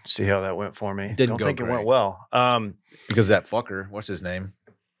one, see how that went for me. Didn't Don't go think it great. went well. Because that fucker, what's his name?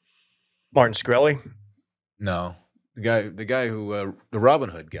 Martin Shkreli. No. The guy who, the Robin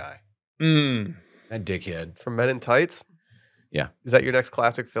Hood guy. That dickhead. From Men in Tights? Yeah. Is that your next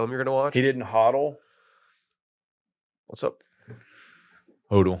classic film you're going to watch? He didn't hodl. What's up?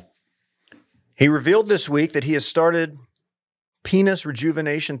 Hodel. He revealed this week that he has started penis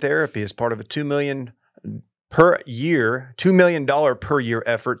rejuvenation therapy as part of a $2 million per year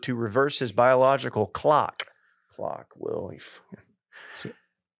effort to reverse his biological clock. Will.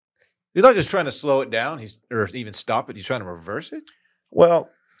 He's not just trying to slow it down, or even stop it. He's trying to reverse it. Well,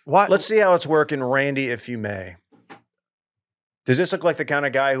 Why? let's see how it's working, Randy, if you may. Does this look like the kind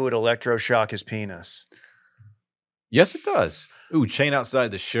of guy who would electroshock his penis? Yes, it does. Ooh, chain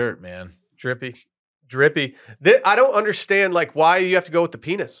outside the shirt, man. Drippy. I don't understand like why you have to go with the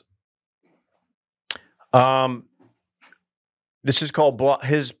penis. This is called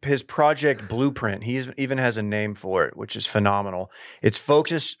his project Blueprint. He even has a name for it, which is phenomenal. It's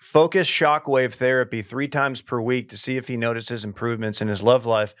focus shockwave therapy 3 times per week to see if he notices improvements in his love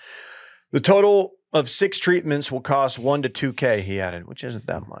life. The total of 6 treatments will cost $1 to $2K, he added, which isn't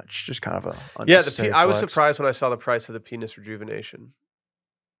that much. Just kind of a unnecessary I was flex. surprised when I saw the price of the penis rejuvenation.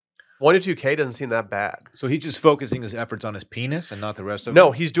 $1 to $2K doesn't seem that bad. So he's just focusing his efforts on his penis and not the rest of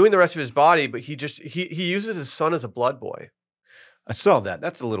No, it? he's doing the rest of his body, but he uses his son as a blood boy. I saw that.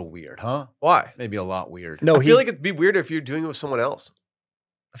 That's a little weird, huh? Why? Maybe a lot weird. No, I feel like it'd be weirder if you're doing it with someone else.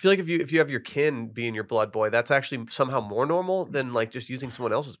 I feel like if you have your kin being your blood boy, that's actually somehow more normal than like just using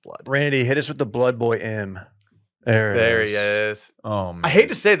someone else's blood. Randy, hit us with the Blood Boy M. There he is. Oh, man. I hate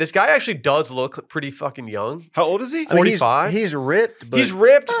to say this guy actually does look pretty fucking young. How old is he? I mean, 45? He's ripped, but He's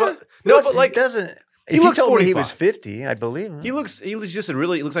ripped, but no, but like he doesn't. He If looks told me he 45. was 50, I'd believe him. He looks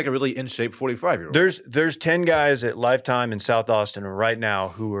like a really in shape 45-year-old. There's 10 guys at Lifetime in South Austin right now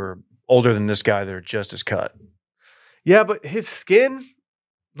who are older than this guy that are just as cut. yeah, but his skin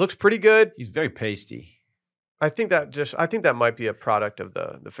looks pretty good. He's very pasty. I think that might be a product of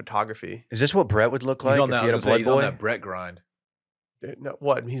the photography. Is this what Brett would look like He's on if that. he had a He's on Blood that Boy? Brett grind. No,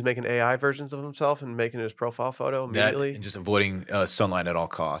 what? He's making AI versions of himself and making his profile photo That immediately. and just avoiding sunlight at all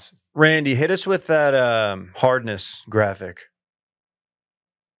costs. Randy, hit us with that hardness graphic.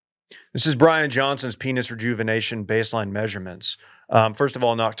 This is Brian Johnson's penis rejuvenation baseline measurements. First of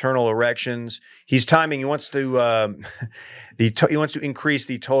all, nocturnal erections. He's timing. He wants to he wants to increase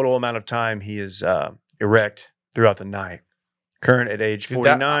the total amount of time he is erect throughout the night. Current at age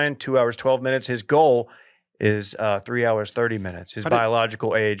 49, 2 hours 12 minutes. His goal is 3 hours 30 minutes. His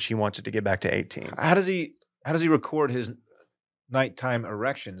biological age, he wants it to get back to 18. How does he record his nighttime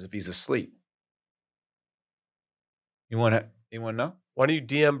erections if he's asleep? You want to know? Why don't you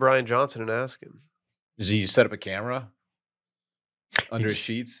DM Brian Johnson and ask him? Does he set up a camera under his He's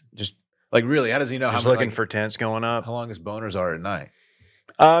sheets? just Like really, how does he know Just how looking like, for tents going up. how long his boners are at night?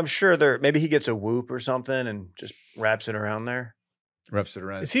 I'm sure maybe he gets a whoop or something and just wraps it around there. Reps it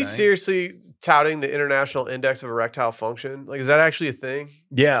around. Is his he thing? seriously touting the International Index of Erectile Function? Like, is that actually a thing?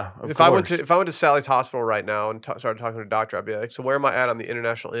 Yeah, of If course. I went to Sally's hospital right now and started talking to a doctor, I'd be like, so where am I at on the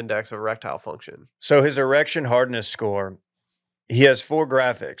International Index of Erectile Function? So his erection hardness score, he has 4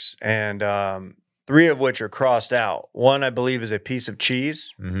 graphics, and 3 of which are crossed out. One, I believe, is a piece of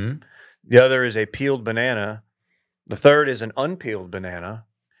cheese. Mm-hmm. The other is a peeled banana. The third is an unpeeled banana.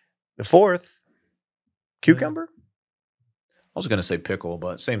 The fourth, cucumber. I was going to say pickle,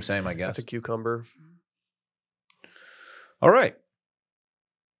 but same, I guess. That's a cucumber. All right.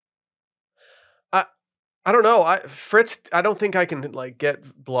 I don't know. Fritz, I don't think I can like get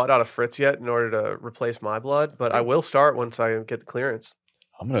blood out of Fritz yet in order to replace my blood, but I will start once I get the clearance.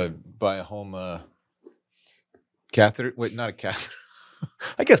 I'm going to buy a home catheter. Wait, not a catheter.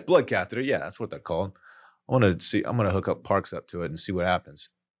 I guess blood catheter. Yeah, that's what they're called. I'm going to hook up Parks up to it and see what happens.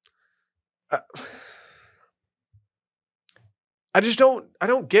 I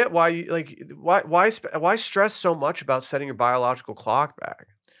don't get why you why stress so much about setting your biological clock back?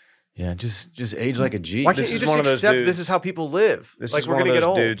 Yeah, just age like a G. Why This can't you is just one of those accept dudes- this is how people live? This like is we're one gonna of get those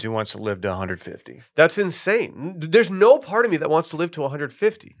old. dudes who wants to live to 150. That's insane. There's no part of me that wants to live to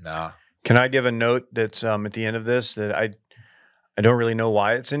 150. Nah. Can I give a note that's at the end of this that I don't really know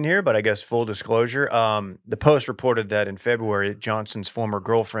why it's in here, but I guess full disclosure. The Post reported that in February, Johnson's former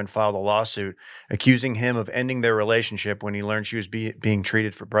girlfriend filed a lawsuit accusing him of ending their relationship when he learned she was being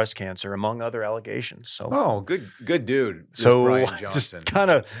treated for breast cancer, among other allegations. So, Oh, good dude. This so Brian just Johnson. kind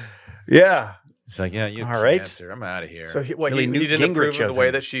of, yeah. It's like, yeah, you have All right. cancer. I'm out of here. So he Really, Newt didn't approve Gingrich of of the way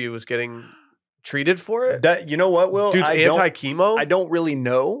him. that she was getting treated for it. That you know what, Will? Dude's I don't- anti-chemo. I don't really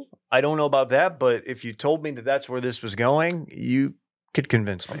know. I don't know about that, but if you told me that that's where this was going, you could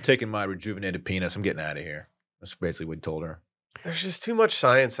convince me. I'm taking my rejuvenated penis. I'm getting out of here. That's basically what he told her. There's just too much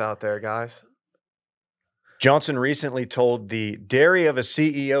science out there, guys. Johnson recently told the Dairy of a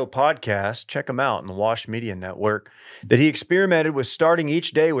CEO podcast, check him out on the Washed Media Network, that he experimented with starting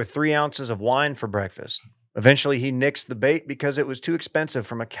each day with 3 ounces of wine for breakfast. Eventually, he nixed the bait because it was too expensive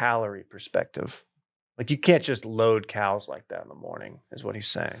from a calorie perspective. Like, you can't just load cows like that in the morning, is what he's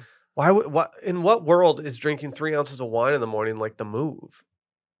saying. What in what world is drinking 3 ounces of wine in the morning like the move?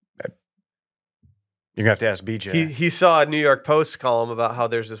 You're gonna have to ask BJ. He saw a New York Post column about how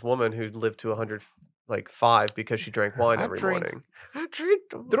there's this woman who lived to 105 because she drank wine I every drink- morning. I drink.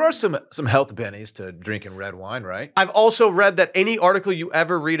 There are some health bennies to drinking red wine, right? I've also read that any article you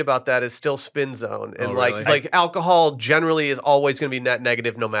ever read about that is still spin zone, and Oh, like really? like alcohol generally is always going to be net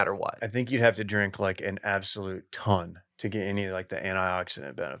negative no matter what. I think you'd have to drink like an absolute ton to get any like the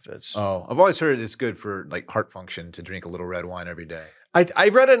antioxidant benefits. Oh, I've always heard it's good for like heart function to drink a little red wine every day. I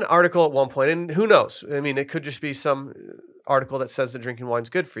read an article at one point, and who knows? I mean, it could just be some article that says that drinking wine's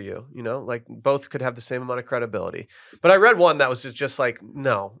good for you. You know, like both could have the same amount of credibility. But I read one that was just like,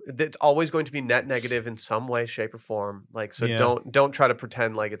 no, it's always going to be net negative in some way, shape, or form. Like, so Yeah. don't try to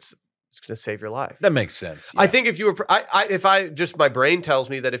pretend like it's going to save your life. That makes sense. I yeah. think if you were, if I just my brain tells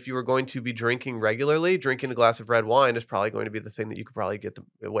me that if you were going to be drinking regularly, drinking a glass of red wine is probably going to be the thing that you could probably get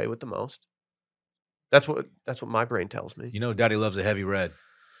away with the most. That's what my brain tells me. You know, Daddy loves a heavy red.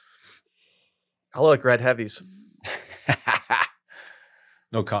 I like red heavies.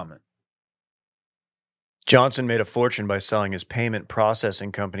 No comment. Johnson made a fortune by selling his payment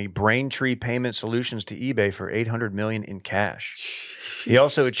processing company, Braintree Payment Solutions, to eBay for $800 million in cash. He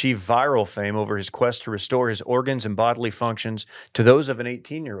also achieved viral fame over his quest to restore his organs and bodily functions to those of an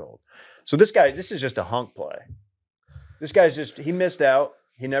 18-year-old. So this is just a hunk play. This guy's he missed out.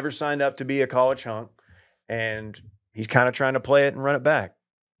 He never signed up to be a college hunk, and he's kind of trying to play it and run it back.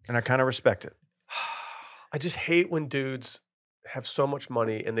 And I kind of respect it. I just hate when dudes have so much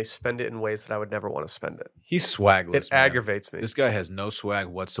money and they spend it in ways that I would never want to spend it. He's swagless. It man. aggravates me. This guy has no swag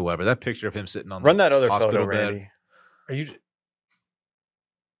whatsoever. That picture of him sitting on Run the that other hospital photo, bed. Randy. Are you?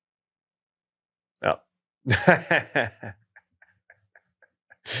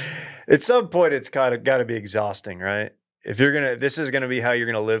 At some point, it's kind of got to be exhausting, right? If this is gonna be how you're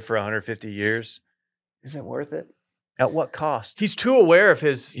gonna live for 150 years, is it worth it? At what cost? He's too aware of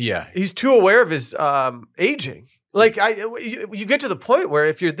his. Yeah. He's too aware of his aging. Like you get to the point where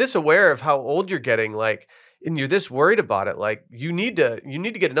if you're this aware of how old you're getting, like, and you're this worried about it, like you need to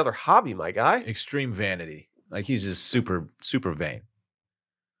get another hobby, my guy. Extreme vanity. Like he's just super, super vain.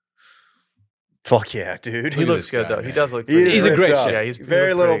 Fuck yeah, dude. He Look at looks this good guy, though. He man. does look. He's He's in ripped great up. shape. Yeah, he's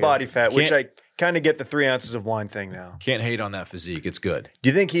very looks little pretty body good. fat, which I Can't- kind of get the 3 ounces of wine thing now. Can't hate on that physique. It's good. Do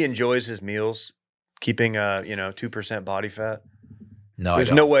you think he enjoys his meals, keeping 2% body fat? No, There's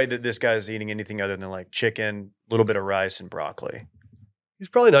I don't. no way that this guy's eating anything other than like chicken, a little bit of rice, and broccoli. He's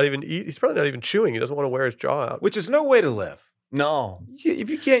probably not even chewing. He doesn't want to wear his jaw out. Which is no way to live. No, If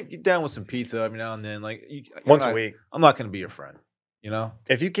you can't get down with some pizza every now and then, like once a week. I'm not going to be your friend. You know,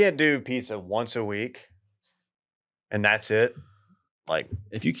 If you can't do pizza once a week, and that's it, like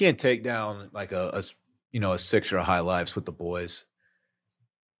if you can't take down like a 6 or a high lives with the boys,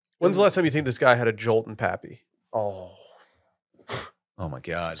 When's the last time you think this guy had a jolt and pappy? oh, oh my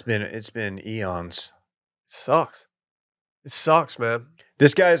god, it's been eons. It sucks. It sucks, man.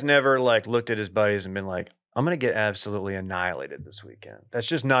 This guy's never like looked at his buddies and been like, I'm going to get absolutely annihilated this weekend. That's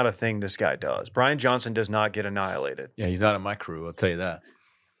just not a thing this guy does. Brian Johnson does not get annihilated. yeah, he's not in my crew. I'll tell you that.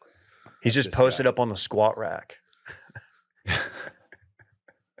 He's just This posted guy. up on the squat rack.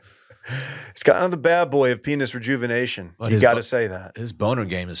 He's kind of the bad boy of penis rejuvenation. But You his got bu- to say that. His boner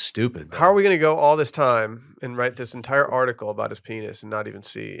game is stupid. How are we going to go all this time and write this entire article about his penis and not even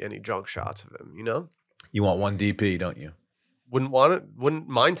see any junk shots of him? You know, You want one DP, don't you? wouldn't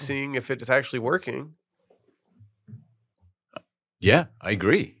mind seeing if it's actually working. Yeah, I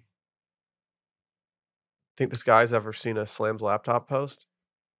agree. Think this guy's ever seen a Slams laptop post?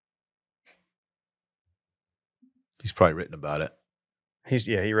 He's probably written about it.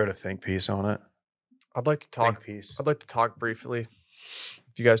 He wrote a think piece on it. I'd like to talk. Think piece. I'd like to talk briefly,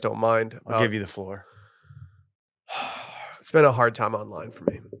 if you guys don't mind. I'll give you the floor. It's been a hard time online for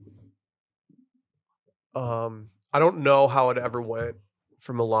me. I don't know how it ever went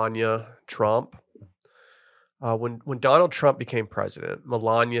for Melania Trump. When Donald Trump became president,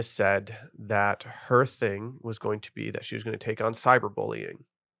 Melania said that her thing was going to be that she was going to take on cyberbullying.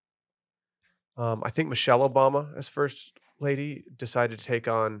 I think Michelle Obama, as first lady, decided to take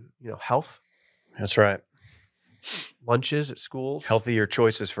on health, That's right. lunches at schools, Healthier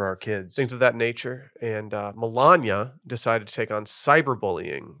choices for our kids. things of that nature. And Melania decided to take on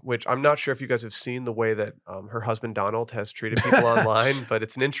cyberbullying, which I'm not sure if you guys have seen the way that her husband Donald has treated people online, but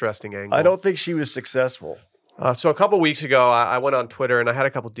it's an interesting angle. I don't think she was successful. So a couple weeks ago, I went on Twitter and I had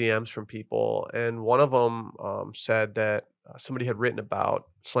a couple DMs from people, and one of them said that somebody had written about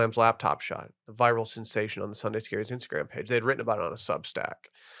Slam's laptop shot, the viral sensation on the Sunday Scaries Instagram page. They had written about it on a Substack.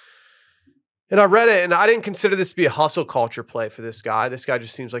 And I read it, and I didn't consider this to be a hustle culture play for this guy. This guy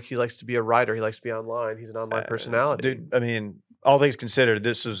just seems like he likes to be a writer. He likes to be online. He's an online personality. Dude, I mean, all things considered,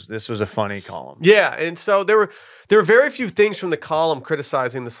 this was a funny column. Yeah, and so there were very few things from the column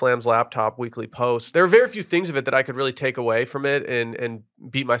criticizing the Slams Laptop weekly post. There were very few things of it that I could really take away from it and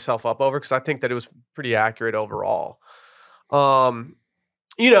beat myself up over, because I think that it was pretty accurate overall.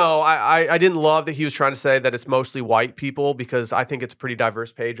 You know, I didn't love that he was trying to say that it's mostly white people, because I think it's a pretty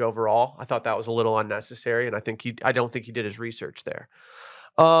diverse page overall. I thought that was a little unnecessary, and I don't think he did his research there.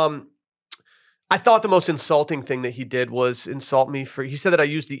 I thought the most insulting thing that he did was insult me for, he said that I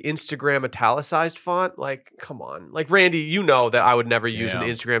used the Instagram italicized font. Like, come on. Like, Randy, you know that I would never use an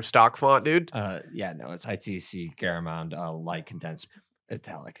Instagram stock font, dude. Yeah, no, it's ITC Garamond light condensed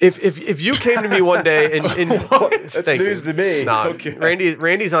italic. If you came to me one day and That's news to me. Nah, Okay.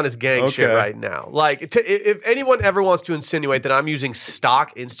 Randy's on his gang shit right now. Like, if anyone ever wants to insinuate that I'm using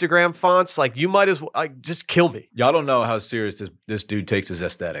stock Instagram fonts, like, you might as well just kill me. Y'all don't know how serious this dude takes his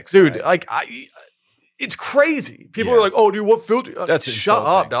aesthetics, Dude, right? like, it's crazy. People are like, "Oh, dude, what filter?" That's shut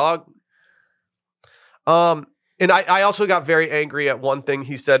insulting. up, dog. And I also got very angry at one thing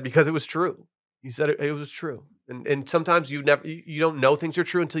he said, because it was true. He said it was true, and sometimes you don't know things are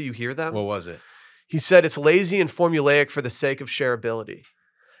true until you hear them. What was it? He said it's lazy and formulaic for the sake of shareability.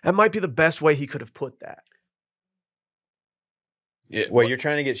 That might be the best way he could have put that. Wait, you're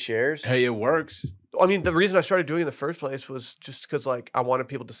trying to get shares? Hey, it works. I mean, the reason I started doing it in the first place was just because, like, I wanted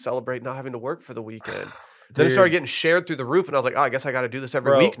people to celebrate not having to work for the weekend. Then it started getting shared through the roof, and I was like, oh, I guess I got to do this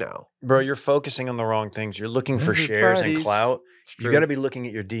every week now. Bro, you're focusing on the wrong things. You're looking for shares and Everybody's- clout. It's You true. got to be looking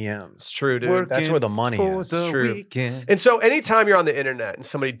at your DMs. It's true, dude. That's where the money for is. the True. weekend. And so anytime you're on the internet and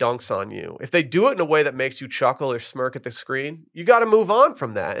somebody dunks on you, if they do it in a way that makes you chuckle or smirk at the screen, you got to move on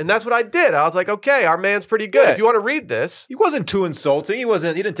from that. And that's what I did. I was like, okay, our man's pretty good. Yeah. If you want to read this. He wasn't too insulting. He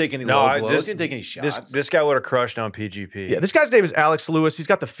didn't take any low blows. He didn't take any shots. This guy would have crushed on PGP. Yeah, this guy's name is Alex Lewis. He's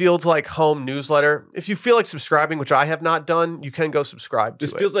got the Fields Like Home newsletter. If you feel like subscribing, which I have not done, you can go subscribe to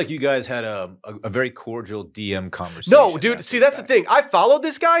This it. feels like you guys had a very cordial DM conversation. No, dude. See, that's the thing. I followed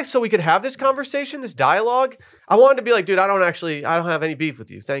this guy so we could have this conversation, this dialogue. I wanted to be like, dude, I don't have any beef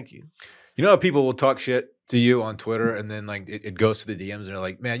with you. Thank you. You know how people will talk shit to you on Twitter, and then like it goes to the DMs, and they're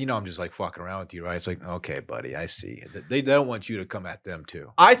like, "Man, you know, I'm just like fucking around with you, right?" It's like, okay, buddy, I see. They don't want you to come at them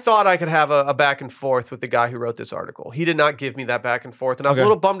too. I thought I could have a back and forth with the guy who wrote this article. He did not give me that back and forth, and I was a Okay.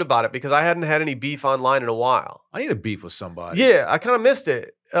 little bummed about it because I hadn't had any beef online in a while. I need a beef with somebody. Yeah, I kind of missed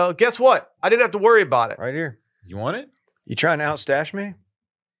it. Guess what? I didn't have to worry about it. Right here. You want it? You trying to outstash me?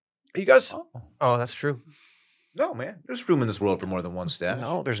 You guys? Oh. Oh, that's true. No, man. There's room in this world for more than one stash.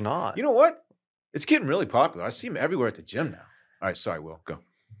 No, there's not. You know what? It's getting really popular. I see him everywhere at the gym now. All right, sorry, Will. Go.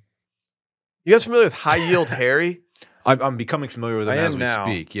 You guys familiar with High Yield Harry? I'm becoming familiar with him I as am we now.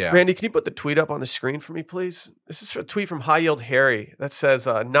 speak. Yeah. Randy, can you put the tweet up on the screen for me, please? This is a tweet from High Yield Harry that says,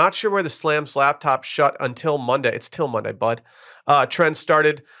 not sure where the Slams laptop shut until Monday. It's till Monday, bud. Trend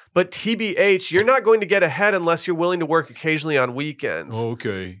started. But TBH, you're not going to get ahead unless you're willing to work occasionally on weekends.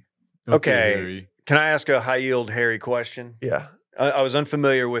 Okay. Okay. Harry. Can I ask a high yield Harry question? Yeah. I was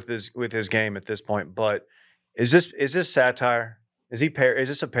unfamiliar with his game at this point, but is this satire? Is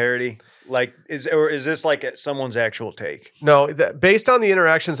this a parody? Like is this like someone's actual take? No, based on the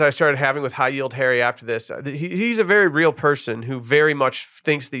interactions I started having with High Yield Harry after this, he's a very real person who very much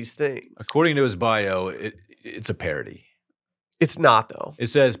thinks these things. According to his bio, it's a parody. It's not, though. It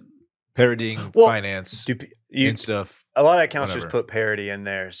says parodying Well, finance You, and stuff. a lot of accounts just Whatever. put parody in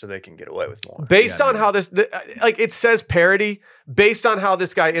there so they can get away with more. Based Yeah, on no. how this, like it says parody, based on how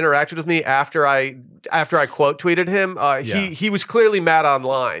this guy interacted with me after I quote tweeted him, he was clearly mad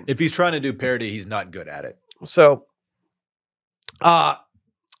online. If he's trying to do parody, he's not good at it. So,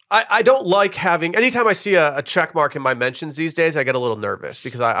 I don't like having, anytime I see a check mark in my mentions these days, I get a little nervous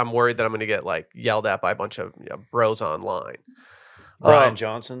because I'm worried that I'm going to get like yelled at by a bunch of bros online. Brian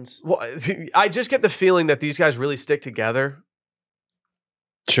Johnson's. Well, I just get the feeling that these guys really stick together.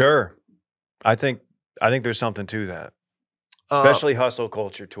 Sure. I think there's something to that. Uh, Especially hustle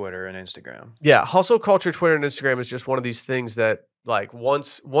culture, Twitter and Instagram. Yeah, hustle culture, Twitter and Instagram is just one of these things that like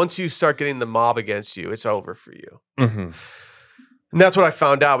once you start getting the mob against you, it's over for you. Mm-hmm. And that's what I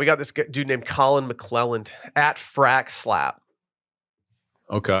found out. We got this dude named Colin McClelland at Frack Slap.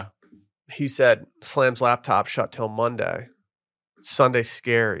 Okay. He said, Slam's laptop shut till Monday. Sunday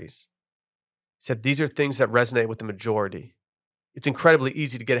scaries. He said, these are things that resonate with the majority. It's incredibly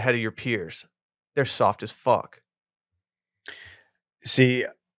easy to get ahead of your peers. They're soft as fuck. See,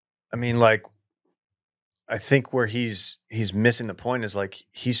 I mean, like, I think where he's missing the point is like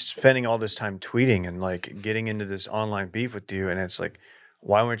he's spending all this time tweeting and like getting into this online beef with you, and it's like,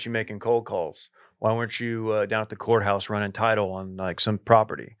 why weren't you making cold calls? Why weren't you down at the courthouse running title on like some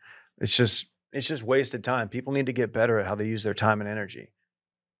property? It's just It's just wasted time. People need to get better at how they use their time and energy.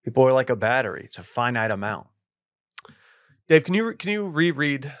 People are like a battery. It's a finite amount. Dave, can you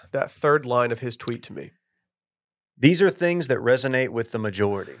reread that third line of his tweet to me? These are things that resonate with the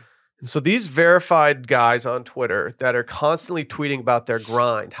majority. So these verified guys on Twitter that are constantly tweeting about their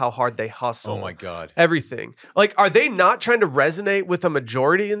grind, how hard they hustle. Oh my God. Everything. Like, are they not trying to resonate with a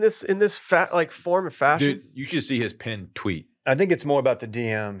majority in this form and fashion? Dude, you should see his pinned tweet. I think it's more about the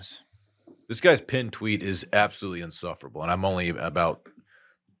DMs. This guy's pinned tweet is absolutely insufferable, and I'm only about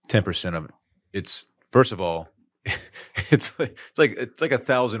 10% of it. It's, first of all, it's like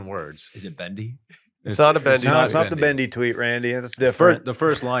 1,000 words. Is it bendy? It's not a bendy. No, it's not the bendy tweet, Randy. That's different. The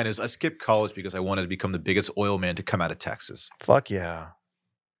first line is, I skipped college because I wanted to become the biggest oil man to come out of Texas. Fuck yeah.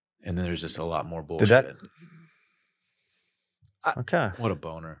 And then there's just a lot more bullshit. Did that? Okay. What a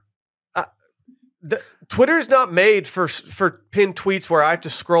boner. Twitter is not made for pinned tweets where I have to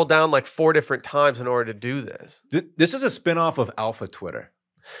scroll down like 4 different times in order to do this. This is a spinoff of Alpha Twitter.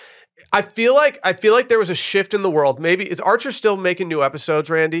 I feel like there was a shift in the world. Maybe is Archer still making new episodes,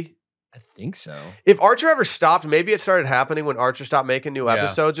 Randy? I think so. If Archer ever stopped, maybe it started happening when Archer stopped making new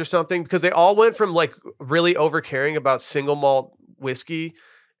episodes or something, because they all went from like really over caring about single malt whiskey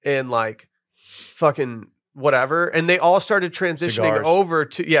and like fucking whatever, and they all started transitioning over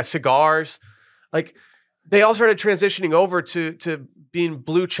to cigars. Like they all started transitioning over to being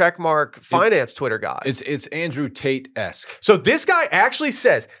blue checkmark finance Twitter guys. It's Andrew Tate-esque. So this guy actually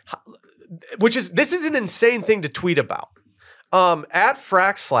says, this is an insane thing to tweet about. At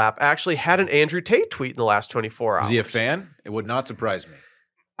Frackslap actually had an Andrew Tate tweet in the last 24 hours. Is he a fan? It would not surprise me.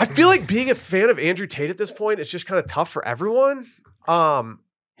 I feel like being a fan of Andrew Tate at this point is just kind of tough for everyone.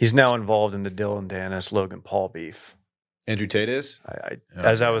 He's now involved in the Dylan Dennis, Logan Paul beef. Andrew Tate is?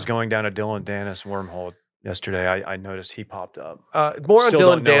 As I was going down a Dylan Dennis wormhole yesterday, I noticed he popped up. More Still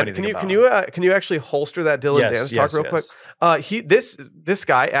on Dylan Dennis. Can you actually holster that Dylan Dennis talk real quick? This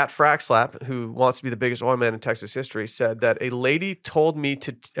guy at Frackslap, who wants to be the biggest oil man in Texas history, said that a lady told me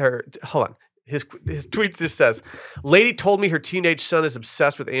hold on. His tweet just says, "Lady told me her teenage son is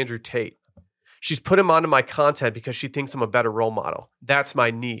obsessed with Andrew Tate. She's put him onto my content because she thinks I'm a better role model. That's my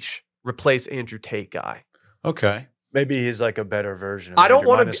niche. Replace Andrew Tate guy." Okay. Maybe he's like a better version. Of I don't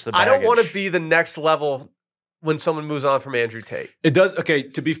want to. I don't want to be the next level when someone moves on from Andrew Tate. It does. Okay.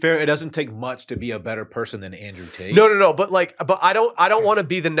 To be fair, it doesn't take much to be a better person than Andrew Tate. No. But I don't want to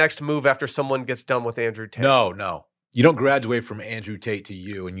be the next move after someone gets done with Andrew Tate. No. You don't graduate from Andrew Tate to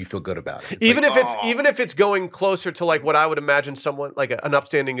you and you feel good about it. Even if it's going closer to like what I would imagine someone like an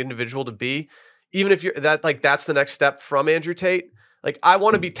upstanding individual to be, even if that's the next step from Andrew Tate. Like I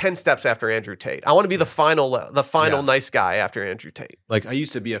want to be 10 steps after Andrew Tate. I want to be the final nice guy after Andrew Tate. Like I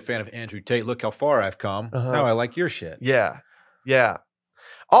used to be a fan of Andrew Tate. Look how far I've come. Now I like your shit. Yeah.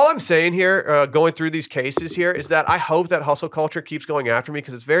 All I'm saying here, going through these cases here, is that I hope that hustle culture keeps going after me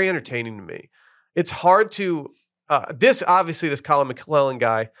because it's very entertaining to me. It's hard to this Colin McClellan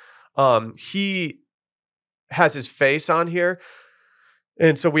guy, he has his face on here,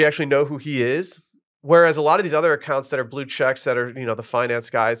 and so we actually know who he is. Whereas a lot of these other accounts that are blue checks that are, the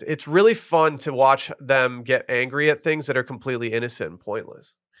finance guys, it's really fun to watch them get angry at things that are completely innocent and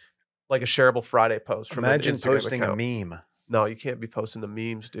pointless. Like a shareable Friday post from Imagine an Instagram posting account. a meme. No, you can't be posting the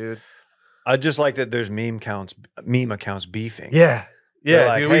memes, dude. I just like that there's meme accounts beefing. Yeah. Yeah,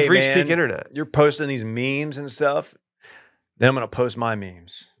 like, dude, hey, we've reached man, peak internet. You're posting these memes and stuff. Then I'm going to post my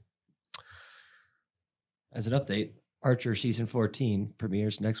memes. As an update, Archer season 14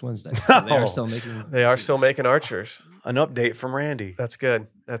 premieres next Wednesday. So they are still making Archers. An update from Randy. That's good.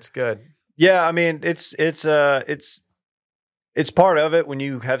 Yeah, I mean, it's part of it when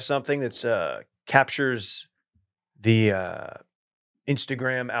you have something that's captures the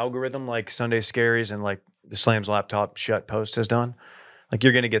Instagram algorithm like Sunday Scaries and like the Slams Laptop Shut post has done. Like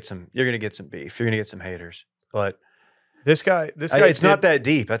you're gonna get some beef. You're gonna get some haters. But this guy, it's not that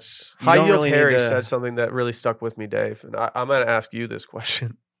deep. That's High Yield Harry said something that really stuck with me, Dave. And I'm going to ask you this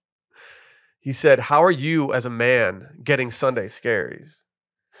question. He said, "How are you as a man getting Sunday Scaries?"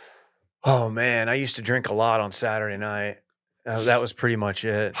 Oh man, I used to drink a lot on Saturday night. That was pretty much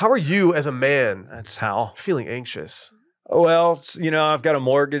it. How are you as a man? That's how. Feeling anxious. Well, I've got a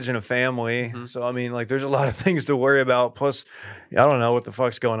mortgage and a family. Mm-hmm. So, I mean, like, there's a lot of things to worry about. Plus, I don't know what the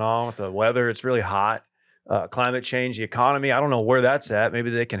fuck's going on with the weather. It's really hot. Climate change, the economy. I don't know where that's at. Maybe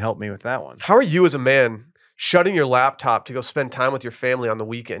they can help me with that one. How are you as a man shutting your laptop to go spend time with your family on the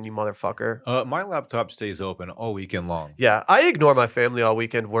weekend, you motherfucker? My laptop stays open all weekend long. Yeah, I ignore my family all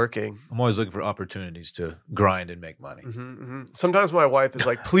weekend working. I'm always looking for opportunities to grind and make money. Mm-hmm. Sometimes my wife is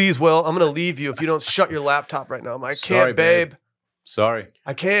like, "Please, Will, I'm going to leave you if you don't shut your laptop right now." I'm like, "I can't, Sorry, babe. Sorry.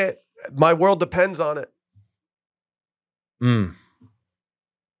 I can't." My world depends on it.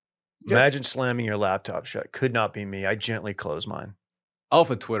 Imagine slamming your laptop shut. Could not be me. I gently close mine.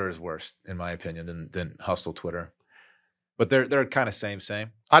 Alpha Twitter is worse, in my opinion, than Hustle Twitter. But they're kind of same.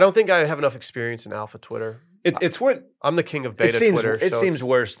 I don't think I have enough experience in Alpha Twitter. It's what I'm the king of beta Twitter. It seems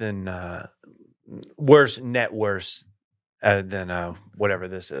worse than worse than whatever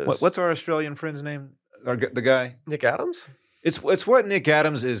this is. What's our Australian friend's name? The guy Nick Adams. It's what Nick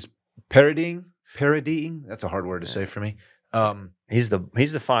Adams is parodying. That's a hard word to say for me. He's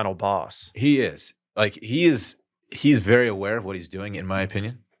the final boss. He is he's very aware of what he's doing, in my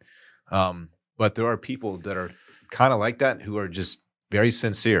opinion. But there are people that are kind of like that who are just very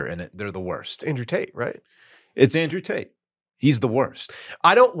sincere, and they're the worst. Andrew Tate, right? It's Andrew Tate. He's the worst.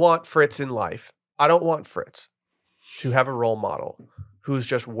 I don't want Fritz in life. I don't want Fritz to have a role model who's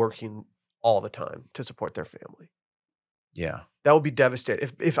just working all the time to support their family. Yeah. That would be devastating.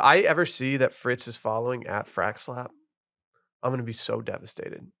 If I ever see that Fritz is following at FrackSlap, I'm going to be so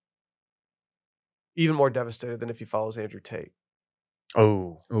devastated. Even more devastated than if he follows Andrew Tate.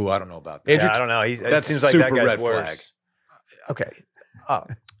 Oh, I don't know about that. Andrew, I don't know. That seems like that guy's worse. Okay.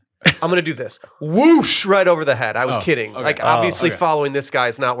 I'm going to do this. Whoosh, right over the head. I was kidding. Okay. Like, obviously following this guy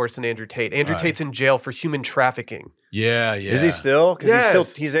is not worse than Andrew Tate. Andrew Right. Tate's in jail for human trafficking. Yeah. Is he still? Because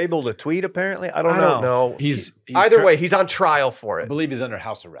Yes. he's able to tweet, apparently. I I don't know. He's Either way, he's on trial for I it. believe he's under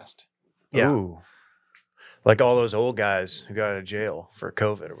house arrest. Yeah. Ooh. Like all those old guys who got out of jail for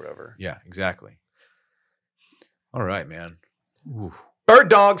COVID or whatever. Yeah, exactly. All right, man. Ooh. Bird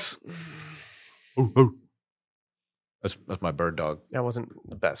dogs. That's my bird dog. That wasn't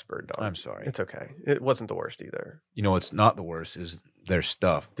the best bird dog. I'm sorry. It's okay. It wasn't the worst either. You know what's not the worst is their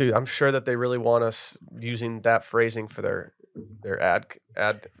stuff. Dude, I'm sure that they really want us using that phrasing for their ad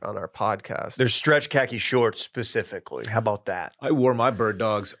on our podcast. There's stretch khaki shorts specifically. How about that? I wore my bird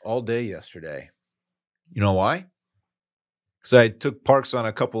dogs all day yesterday. You know why? Because I took Parks on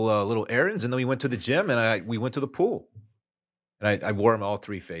a couple little errands, and then we went to the gym, and we went to the pool. And I wore them all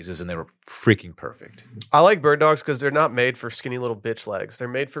 3 phases, and they were freaking perfect. I like bird dogs because they're not made for skinny little bitch legs. They're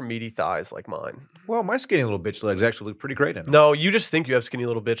made for meaty thighs like mine. Well, my skinny little bitch legs actually look pretty great in them. No, you just think you have skinny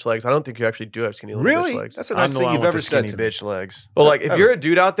little bitch legs. I don't think you actually do have skinny little bitch Really? legs. That's a I'm nice the thing one you've with ever the said skinny to me. bitch legs. Well, like if Ever. you're a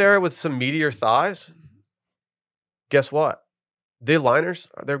dude out there with some meatier thighs, guess what? The liners,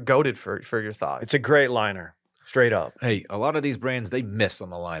 they're goated for your thighs. It's a great liner. Straight up. Hey, a lot of these brands, they miss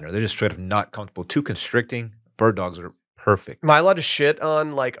on the liner. They're just straight up not comfortable. Too constricting. Bird dogs are perfect. Am I allowed to shit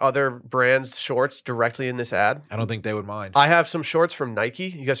on like other brands' shorts directly in this ad? I don't think they would mind. I have some shorts from Nike.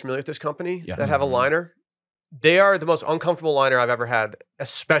 You guys familiar with this company Yeah. that have a Mhm. liner? They are the most uncomfortable liner I've ever had,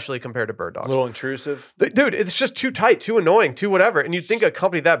 especially compared to bird A dogs. little intrusive. Dude, it's just too tight, too annoying, too whatever. And you'd think a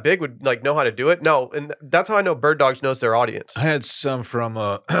company that big would like know how to do it. No, and that's how I know Bird Dogs knows their audience. I had some from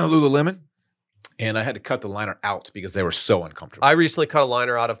Lululemon, and I had to cut the liner out because they were so uncomfortable. I recently cut a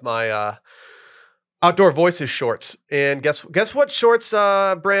liner out of my Outdoor Voices shorts, and guess what shorts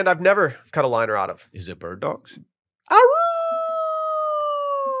brand I've never cut a liner out of? Is it bird dogs?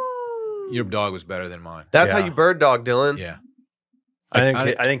 Your dog was better than mine. That's how Yeah. you bird dog, Dylan. Yeah.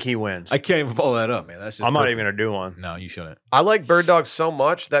 I think he wins. I can't even follow that up, man. That's just I'm not perfect. even gonna do one. No, you shouldn't. I like bird dogs so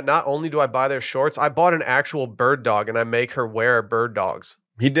much that not only do I buy their shorts, I bought an actual bird dog and I make her wear bird dogs.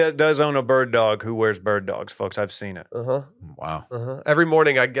 He does own a bird dog who wears bird dogs, folks. I've seen it. Wow. Every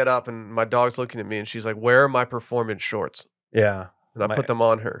morning I get up and my dog's looking at me and she's like, "Where are my performance shorts?" Yeah, And I put them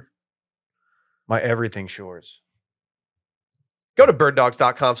on her. my everything shorts. Go to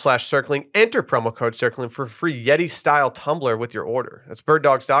birddogs.com/circling. Enter promo code circling for a free Yeti style tumbler with your order. That's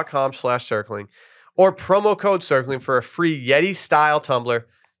birddogs.com/circling or promo code circling for a free Yeti style tumbler.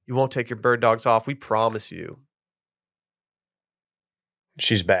 You won't take your bird dogs off. We promise you.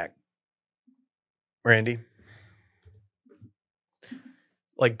 She's back. Randy.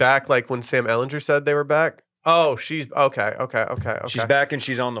 Like back, like when Sam Ellinger said they were back. Oh, she's okay. She's back and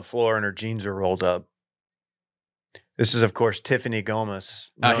she's on the floor and her jeans are rolled up. This is, of course, Tiffany Gomez,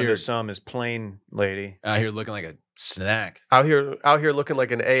 Out known here. to some as Plain Lady. Out here looking like a snack. Out here looking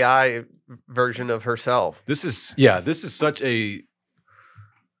like an AI version of herself. This is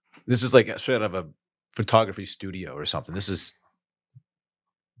like straight out of a photography studio or something. This is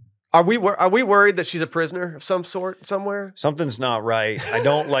Are we worried that she's a prisoner of some sort somewhere? Something's not right. I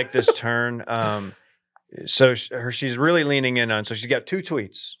don't like this turn. She's really leaning in on. So she's got 2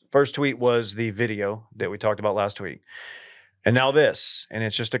 tweets. First tweet was the video that we talked about last week. And now this, and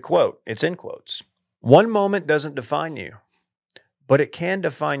it's just a quote. It's in quotes. One moment doesn't define you, but it can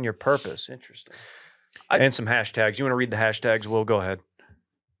define your purpose. Interesting. And some hashtags. You want to read the hashtags? Will, go ahead.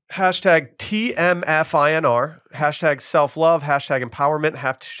 Hashtag TMFINR. Hashtag self-love. Hashtag empowerment.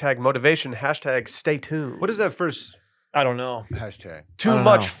 Hashtag motivation. Hashtag stay tuned. What is that first I don't know. hashtag? Too don't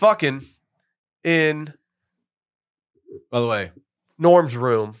much know. fucking in By the way, Norm's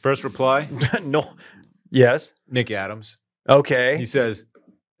room. first reply, No. Yes. Nick Adams. Okay. He says,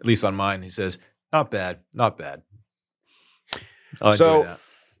 at least on mine, he says, not bad, not bad. I'll So- enjoy that.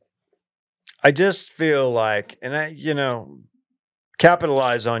 I just feel like, and I,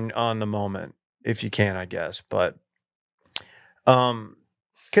 capitalize on the moment if you can, I guess. But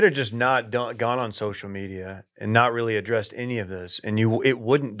could have just not gone on social media and not really addressed any of this, and it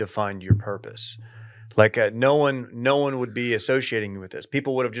wouldn't define your purpose. Like no one would be associating you with this.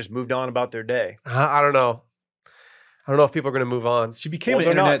 People would have just moved on about their day. I don't know. I don't know if people are going to move on. She became Well, an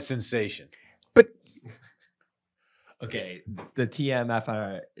they're internet not- sensation. Okay, the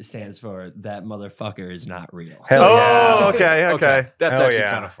TMFR stands for that motherfucker is not real. Hell Oh, yeah. okay. That's Hell actually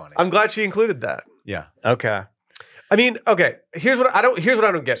yeah. kind of funny. I'm glad she included that. yeah. Okay. I mean, okay. Here's what I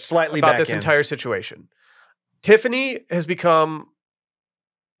don't get Slightly about back this in. entire situation. Tiffany has become.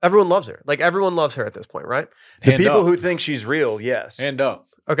 Everyone loves her. Like everyone loves her at this point, right? The Hand people up. who think she's real, yes. Hand up.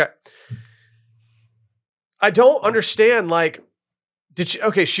 Okay. I don't understand. Like,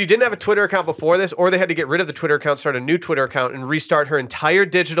 she didn't have a Twitter account before this, or they had to get rid of the Twitter account, start a new Twitter account, and restart her entire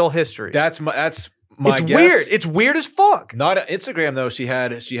digital history. That's my it's guess. weird. It's weird as fuck. Not on Instagram though. She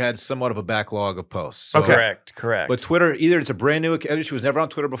had somewhat of a backlog of posts. So- Okay. Correct. But Twitter, either it's a brand new account. She was never on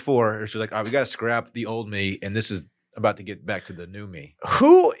Twitter before, or she's like, all right, we got to scrap the old me, and this is about to get back to the new me.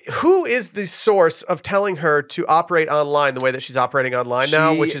 Who is the source of telling her to operate online the way that she's operating online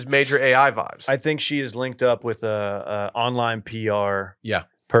now, She- which is major AI vibes? I think she is linked up with a online PR Yeah,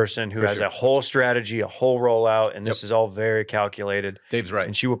 person who For has sure. a whole strategy, a whole rollout, and this is all very calculated. Dave's right.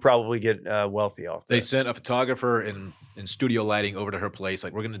 And she will probably get wealthy off They this. sent a photographer and studio lighting over to her place.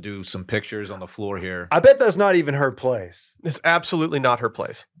 Like, we're going to do some pictures on the floor here. I bet that's not even her place. It's absolutely not her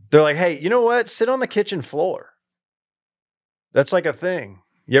place. They're like, hey, you know what? Sit on the kitchen floor. That's like a thing.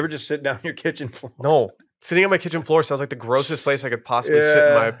 You ever just sit down on your kitchen floor? No. Sitting on my kitchen floor sounds like the grossest place I could possibly sit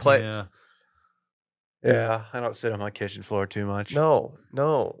in my Yeah. place. Yeah. Yeah, I don't sit on my kitchen floor too much. No.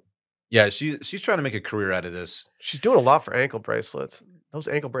 Yeah, she's trying to make a career out of this. She's doing a lot for ankle bracelets. Those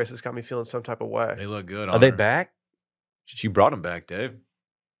ankle bracelets got me feeling some type of way. They look good. Are on they her. back? She brought them back, Dave.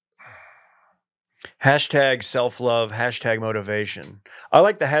 Hashtag self-love, hashtag motivation. I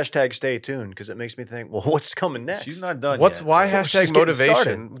like the hashtag stay tuned because it makes me think, well, what's coming next? She's not done What's yet. why Oh, hashtag she's getting motivation?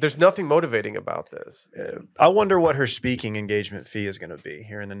 started. There's nothing motivating about this. I wonder what her speaking engagement fee is going to be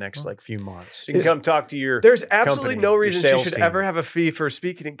here in the next few months. You can Is- come talk to your. There's absolutely company, no your reason she sales should team. ever have a fee for a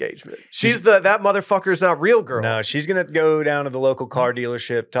speaking engagement. She's that motherfucker's not real girl. No, she's going to go down to the local car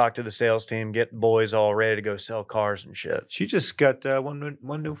dealership, talk to the sales team, get boys all ready to go sell cars and shit. She just got one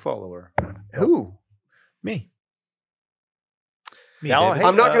new follower. Who? Me. Me, Now, David. hey,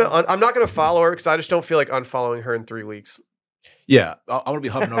 I'm not gonna follow her because I just don't feel like unfollowing her in 3 weeks. Yeah, I'm going to be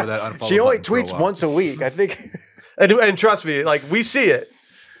hovering over that unfollow She only button for a tweets while. once a week. I think. And trust me, like we see it.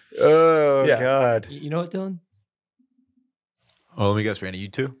 Oh, Yeah. God. You know what, Dylan? Oh, let me guess, Randy, you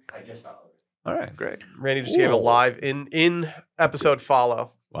too? I just followed. All right, great. Randy just gave a Ooh. live in episode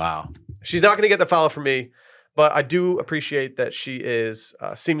follow. Wow. She's not gonna get the follow from me, but I do appreciate that she is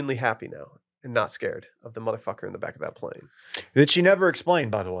seemingly happy now and not scared of the motherfucker in the back of that plane. That she never explained,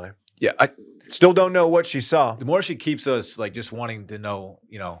 by the way. Yeah, Still don't know what she saw. the more she keeps us like just wanting to know,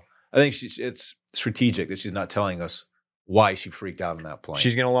 I think it's strategic that she's not telling us why she freaked out on that plane.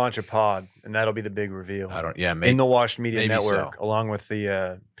 She's going to launch a pod, and that'll be the big reveal. maybe. In the Washed Media maybe Network, so. along with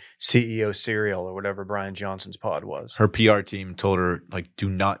the CEO Serial or whatever Brian Johnson's pod was. Her PR team told her, like, do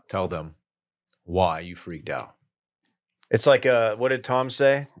not tell them why you freaked out. It's like what did Tom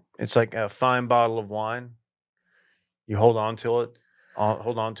say? It's like a fine bottle of wine. You hold on to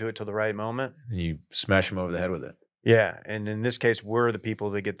it till the right moment. And you smash them over the head with it. Yeah, and in this case, we're the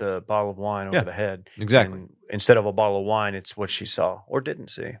people that get the bottle of wine over Yeah, the head. Exactly. And instead of a bottle of wine, it's what she saw or didn't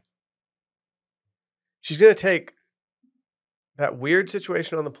see. She's gonna take that weird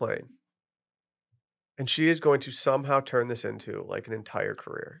situation on the plane, and she is going to somehow turn this into like an entire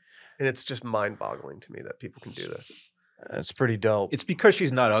career. And it's just mind-boggling to me that people can do this. That's pretty dope. It's because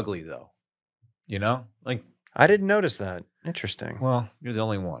she's not ugly, though. Like, I didn't notice that. Interesting. well, you're the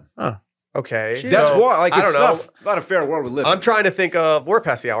only one. Okay, That's so, why. Like, I it's don't know. not a fair world we live in. I'm trying to think of. We're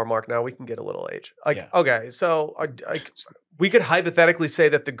past the hour mark now. We can get a little age. Like, Yeah. okay, so we could hypothetically say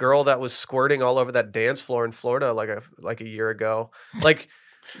that the girl that was squirting all over that dance floor in Florida like a year ago, like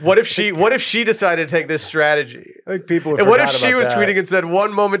What if she decided to take this strategy? I think people. And what if she was tweeting and said,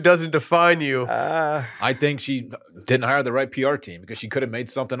 "One moment doesn't define you"? I think she didn't hire the right PR team because she could have made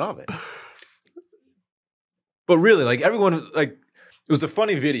something of it. But really, like everyone, like it was a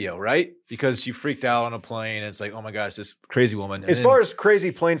funny video, right? Because she freaked out on a plane. And it's like, oh my gosh, this crazy woman. As far as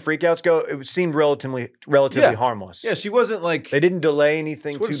crazy plane freakouts go, it seemed relatively harmless. Yeah, she wasn't like they didn't delay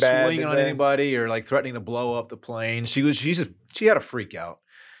anything too bad. Swinging on anybody or like threatening to blow up the plane. She had a freak out,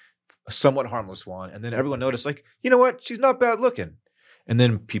 a somewhat harmless one, and then everyone noticed, like, you know what? She's not bad looking. And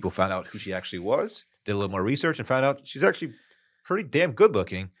then people found out who she actually was, did a little more research, and found out she's actually pretty damn good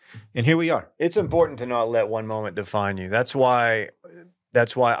looking. And here we are. It's important to not let one moment define you. That's why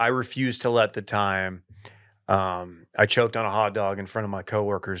I refuse to let the time I choked on a hot dog in front of my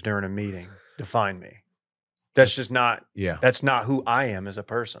coworkers during a meeting define me. That's just not. Yeah. That's not who I am as a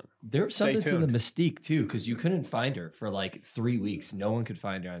person. There's something to the mystique too, because you couldn't find her for like 3 weeks. No one could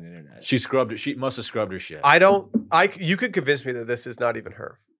find her on the internet. She scrubbed it. She must have scrubbed her shit. You could convince me that this is not even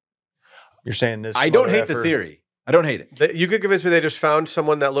her. You're saying this? I don't hate the theory. I don't hate it. You could convince me they just found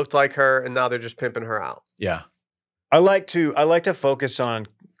someone that looked like her, and now they're just pimping her out. Yeah. I like to focus on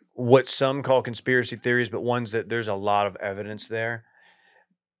what some call conspiracy theories, but ones that there's a lot of evidence there.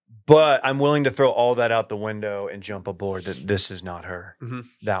 But I'm willing to throw all that out the window and jump aboard that this is not her,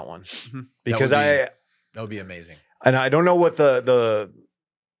 that one, because that would be amazing. And I don't know what the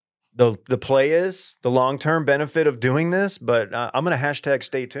play is, the long term benefit of doing this, but I'm gonna hashtag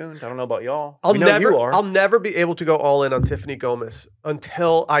stay tuned. I don't know about y'all. I'll never be able to go all in on Tiffany Gomez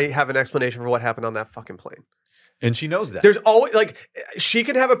until I have an explanation for what happened on that fucking plane. And she knows that. There's always she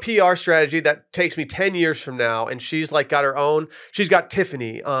could have a PR strategy that takes me 10 years from now, and she's like got her own. She's got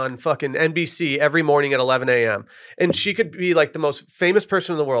Tiffany on fucking NBC every morning at 11 a.m. And she could be like the most famous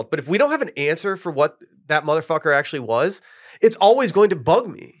person in the world. But if we don't have an answer for what that motherfucker actually was, it's always going to bug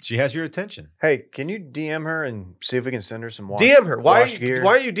me. She has your attention. Hey, can you DM her and see if we can send her some DM her. Why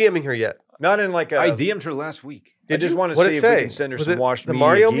are you DMing her yet? Not in like I DM'd her last week. I just want to see if we can send her some washed the media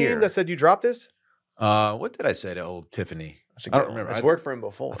Mario gear. meme that said you dropped this? What did I say to old Tiffany? I don't remember. It's worked for him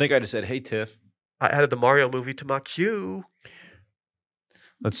before. I think I just said, "Hey, Tiff." I added the Mario movie to my queue.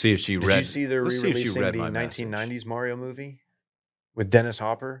 Let's see if she read. Did you see they're re-releasing the 1990s Mario movie with Dennis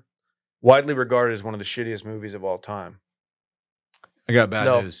Hopper? Widely regarded as one of the shittiest movies of all time. I got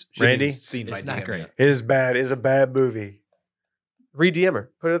bad news. Randy? It's not great. It is bad. It's a bad movie. Re-DM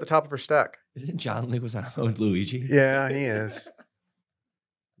her. Put it at the top of her stack. Isn't John Leguizamo Luigi? Yeah, he is.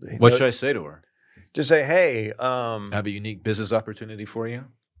 What should I say to her? Just say, hey. I have a unique business opportunity for you.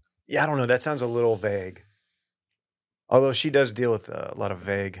 Yeah, I don't know. That sounds a little vague. Although she does deal with a lot of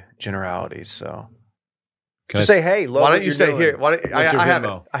vague generalities. So just say, hey, love why don't you say doing. Here? I have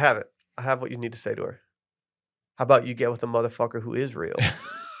it. I have it. I have what you need to say to her. How about you get with a motherfucker who is real?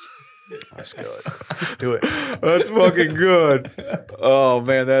 That's good. Do it. That's fucking good. Oh,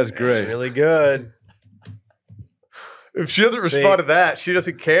 man, that's great. That's really good. If she doesn't respond to that, she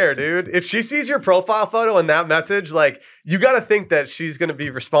doesn't care, dude. If she sees your profile photo and that message, like, you got to think that she's going to be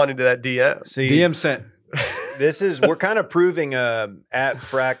responding to that DM. See, DM sent. We're kind of proving at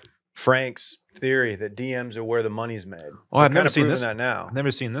Frank's theory that DMs are where the money's made. Oh, I've never seen this. That now. I've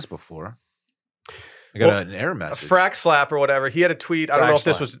never seen this before. I got an error message. Frack slap or whatever. He had a tweet. I don't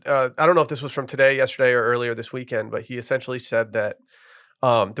know if this was from today, yesterday, or earlier this weekend, but he essentially said that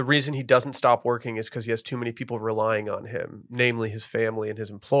the reason he doesn't stop working is because he has too many people relying on him, namely his family and his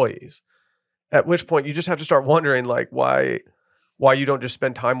employees. At which point you just have to start wondering, like, why you don't just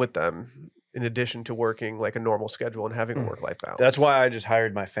spend time with them in addition to working like a normal schedule and having a work-life balance. That's why I just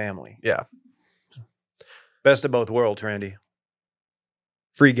hired my family. Yeah. Best of both worlds, Randy.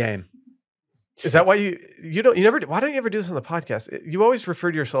 Free game. Is that why why don't you ever do this on the podcast? You always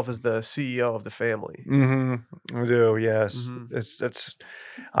refer to yourself as the CEO of the family. Mm-hmm. I do, yes. Mm-hmm.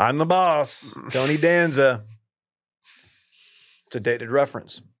 I'm the boss. Tony Danza. It's a dated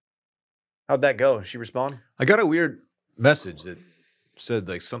reference. How'd that go? Did she respond? I got a weird message that said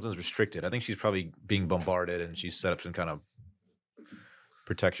like something's restricted. I think she's probably being bombarded and she's set up some kind of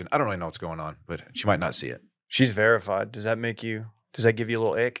protection. I don't really know what's going on, but she might not see it. She's verified. Does that give you a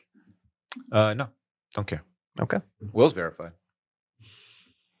little ick? No, don't care. Okay. Will's verified.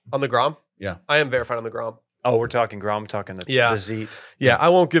 On the Grom? Yeah. I am verified on the Grom. Oh, we're talking Grom, talking the Zeet. Yeah, I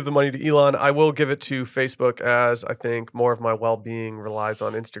won't give the money to Elon. I will give it to Facebook, as I think more of my well-being relies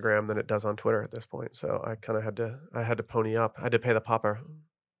on Instagram than it does on Twitter at this point. So I kind of had to pony up. I had to pay the popper.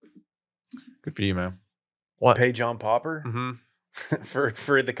 Good for you, man. What? Pay John Popper? Mm-hmm.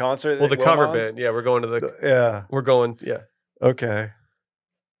 for the concert? Well, the cover band. Yeah, we're going to the Okay.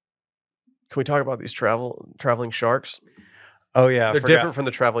 Can we talk about these traveling sharks? Oh yeah, They're different from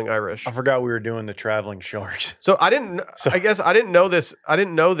the traveling Irish. I forgot we were doing the traveling sharks. So I guess I didn't know this. I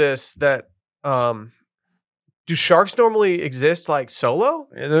didn't know this that do sharks normally exist like solo?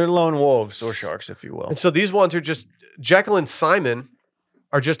 Yeah, they're lone wolves or sharks, if you will. And so these ones are just Jekyll and Simon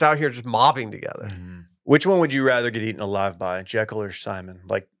are just out here just mobbing together. Mm-hmm. Which one would you rather get eaten alive by, Jekyll or Simon?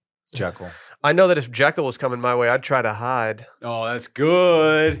 Like Jekyll. I know that if Jekyll was coming my way, I'd try to hide. Oh, that's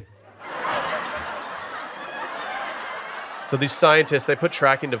good. So these scientists, they put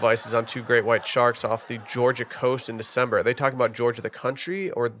tracking devices on 2 great white sharks off the Georgia coast in December. Are they talking about Georgia the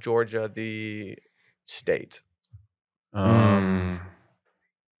country or Georgia the state? Don't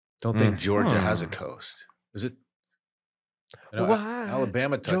think Georgia has a coast. Is it?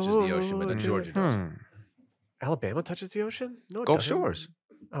 Alabama touches the ocean, but then Georgia does. Alabama touches the ocean? No, it Gulf doesn't. Shores.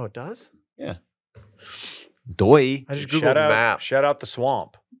 Oh, it does? Yeah. Doy. I just Googled map. Shout out the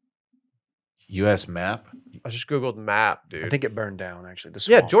swamp. U.S. map. I just Googled map, dude. I think it burned down, actually. The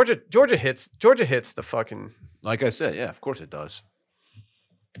swamp. Yeah, Georgia hits the fucking... Like I said, yeah, of course it does.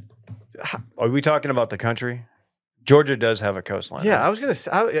 Are we talking about the country? Georgia does have a coastline. Yeah, right? I was going to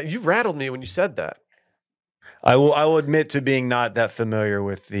say... you rattled me when you said that. I will admit to being not that familiar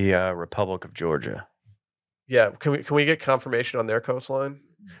with the Republic of Georgia. Yeah, can we get confirmation on their coastline?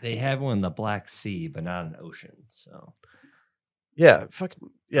 They have one in the Black Sea, but not an ocean. So Yeah, fucking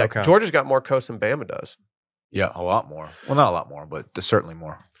yeah. Okay. Georgia's got more coast than Bama does. Yeah, a lot more. Well, not a lot more, but certainly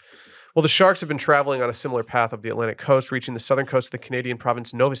more. Well, the sharks have been traveling on a similar path of the Atlantic coast, reaching the southern coast of the Canadian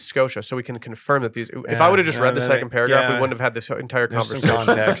province Nova Scotia. So we can confirm that these. If I would have just read the second paragraph, we wouldn't have had this entire There's some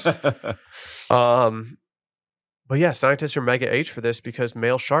conversation. context. But yeah, scientists are mega H for this because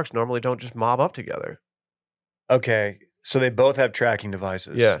male sharks normally don't just mob up together. Okay, so they both have tracking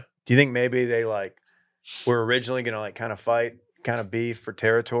devices. Yeah. Do you think maybe they were originally going to kind of fight, kind of beef for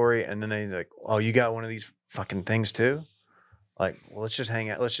territory, and then they oh, you got one of these fucking things too? Well, let's just hang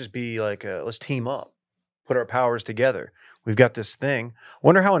out. Let's just be let's team up, put our powers together. We've got this thing.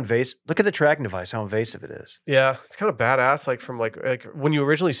 Wonder how invasive. Look at the tracking device. How invasive it is. Yeah, it's kind of badass. From when you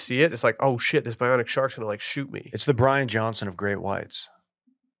originally see it, it's like, oh shit, this bionic shark's gonna shoot me. It's the Brian Johnson of great whites.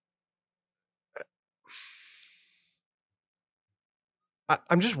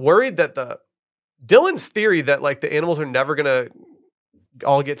 I'm just worried that Dylan's theory that the animals are never gonna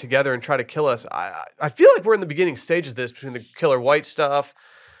all get together and try to kill us. I feel like we're in the beginning stages of this between the killer white stuff,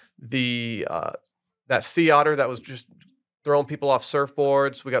 the that sea otter that was just throwing people off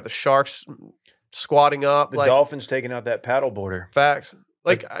surfboards. We got the sharks squatting up. The dolphins taking out that paddleboarder. Facts.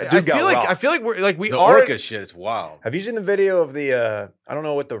 I feel like we're we the are. orca shit is wild. Have you seen the video of the I don't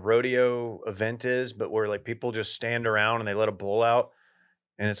know what the rodeo event is, but where people just stand around and they let a bull out,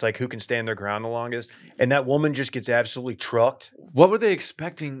 and it's who can stand their ground the longest, and that woman just gets absolutely trucked. What were they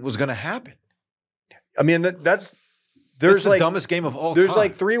expecting was going to happen? I mean, that's the dumbest game of all time.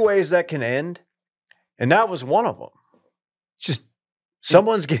 There's 3 ways that can end, and that was one of them. Just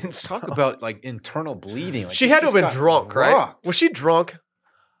someone's getting talk about internal bleeding. She had to have been drunk, right? Was she drunk?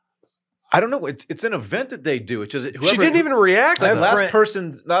 I don't know. It's an event that they do. It's just she didn't even react. Last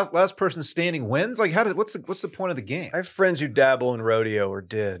person standing wins. What's the point of the game? I have friends who dabble in rodeo or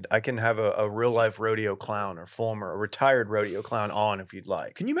did. I can have a real life rodeo clown or former a retired rodeo clown on if you'd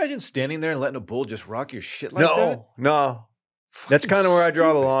like. Can you imagine standing there and letting a bull just rock your shit like that? No. That's kind of where I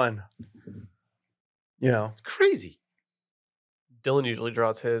draw the line. It's crazy. Dylan usually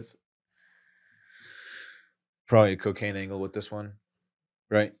draws his. Probably a cocaine angle with this one,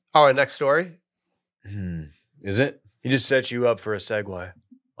 right? All right, next story. Is it? He just sets you up for a segue.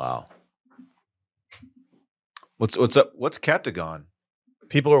 Wow. What's up? What's Captagon?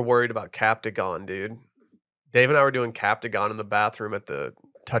 People are worried about Captagon, dude. Dave and I were doing Captagon in the bathroom at the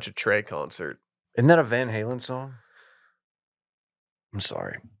Touch of Trey concert. Isn't that a Van Halen song? I'm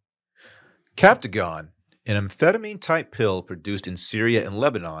sorry. Captagon, an amphetamine-type pill produced in Syria and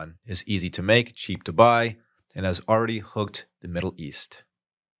Lebanon, is easy to make, cheap to buy, and has already hooked the Middle East.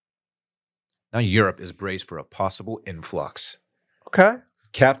 Now Europe is braced for a possible influx. Okay.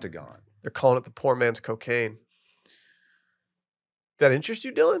 Captagon. They're calling it the poor man's cocaine. Does that interest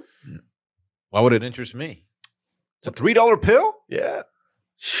you, Dylan? Why would it interest me? It's a $3 pill? Yeah.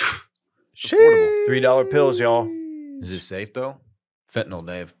 Affordable. $3 pills, y'all. Is it safe, though? Fentanyl,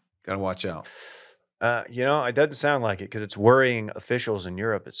 Dave. Got to watch out. It doesn't sound like it because it's worrying officials in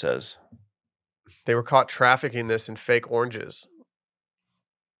Europe, it says. They were caught trafficking this in fake oranges.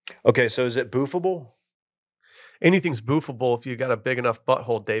 Okay, so is it boofable? Anything's boofable if you got a big enough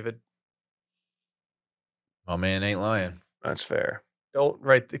butthole, David. My man ain't lying. That's fair.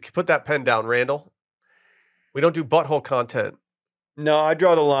 Put that pen down, Randall. We don't do butthole content. No, I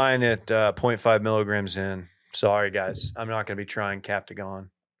draw the line at 0.5 milligrams in. Sorry, guys. I'm not going to be trying Captagon.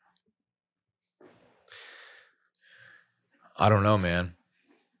 I don't know, man.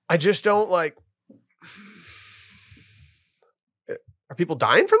 I just don't like. Are people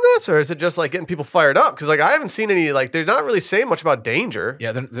dying from this, or is it just like getting people fired up? Because like I haven't seen any like they're not really saying much about danger.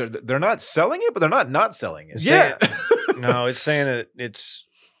 Yeah, they're not selling it, but they're not selling it. Yeah, no, it's saying that it's.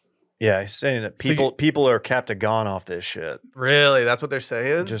 Yeah, it's saying that people are Captagon off this shit. Really, that's what they're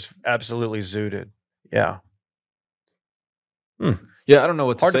saying. Just absolutely zooted. Yeah. Yeah, I don't know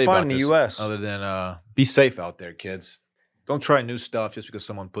what to Hard say to find about in the this U.S. other than be safe out there, kids. Don't try new stuff just because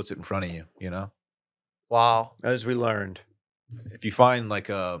someone puts it in front of you. You know. Wow. As we learned. If you find like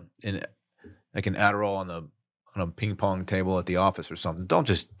an Adderall on a ping pong table at the office or something, don't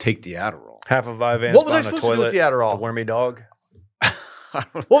just take the Adderall. Half of Vyvanse What was I on the supposed toilet, to do with the Adderall? The wormy dog.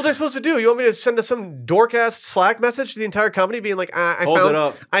 What was I supposed to do? You want me to send us some dork ass Slack message to the entire company being like, I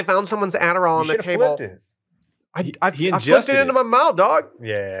found someone's Adderall on the table. Flipped it. I flipped it into my mouth, dog.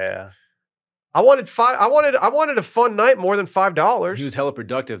 Yeah. I wanted a fun night more than $5. He was hella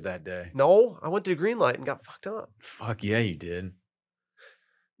productive that day. No, I went to Greenlight and got fucked up. Fuck yeah, you did.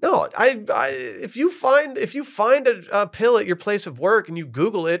 No, if you find a pill at your place of work and you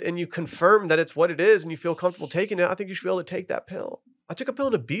Google it and you confirm that it's what it is and you feel comfortable taking it, I think you should be able to take that pill. I took a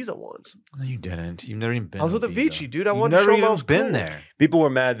pill in Ibiza once. No, you didn't. You've never even been. I was with Ibiza. Avicii, dude. I wanted to show him I was been cool. there. People were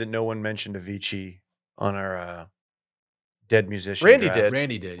mad that no one mentioned Avicii on our dead musician. Randy draft. did.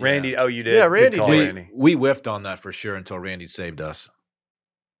 Randy did. Randy, oh, you did? Yeah, Good Randy call, did. Randy. We whiffed on that for sure until Randy saved us.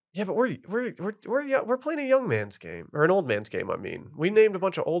 Yeah, but we're playing a young man's game or an old man's game. I mean, we named a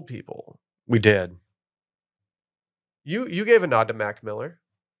bunch of old people. We did. You gave a nod to Mac Miller.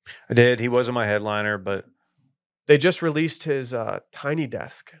 I did. He wasn't my headliner, but They just released his Tiny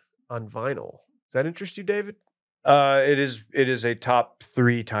Desk on vinyl. Does that interest you, David? it is a top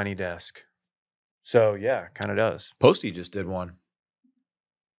 3 Tiny Desk. So yeah, kind of does. Posty just did one.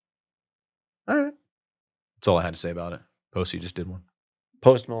 All right. That's all I had to say about it. Posty just did one.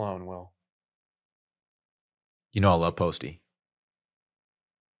 Post Malone will. You know I love Posty.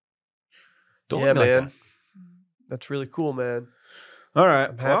 Don't Yeah, look at me like man. that. That's really cool, man. All right.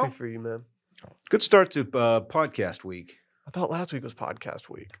 I'm happy Well, for you, man. good start to podcast week. I thought last week was podcast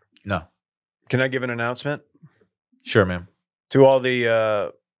week. No. Can I give an announcement Sure, man. to all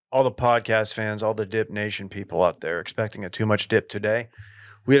the podcast fans, all the Dip Nation people out there expecting a too much dip today?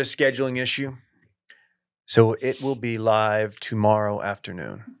 We had a scheduling issue, so it will be live tomorrow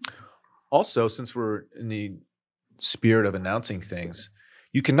afternoon. Also, since we're in the spirit of announcing things,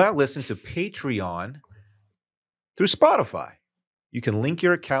 you can now listen to Patreon through Spotify. You can link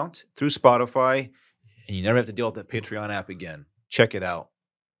your account through Spotify, and you never have to deal with that Patreon app again. Check it out.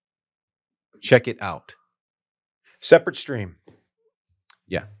 Check it out. Separate stream.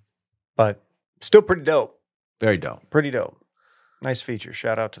 Yeah. But still pretty dope. Very dope. Pretty dope. Nice feature.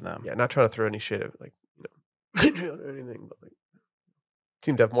 Shout out to them. Yeah, not trying to throw any shade at like or anything, but like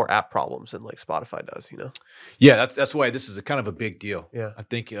seem to have more app problems than like Spotify does. Yeah, that's why this is a kind of a big deal. Yeah. I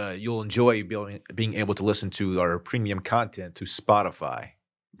think you'll enjoy being able to listen to our premium content to Spotify.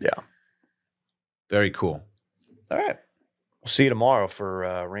 Yeah. Very cool. All right. We'll see you tomorrow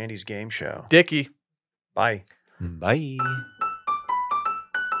for Randy's game show. Dickie. Bye. Bye.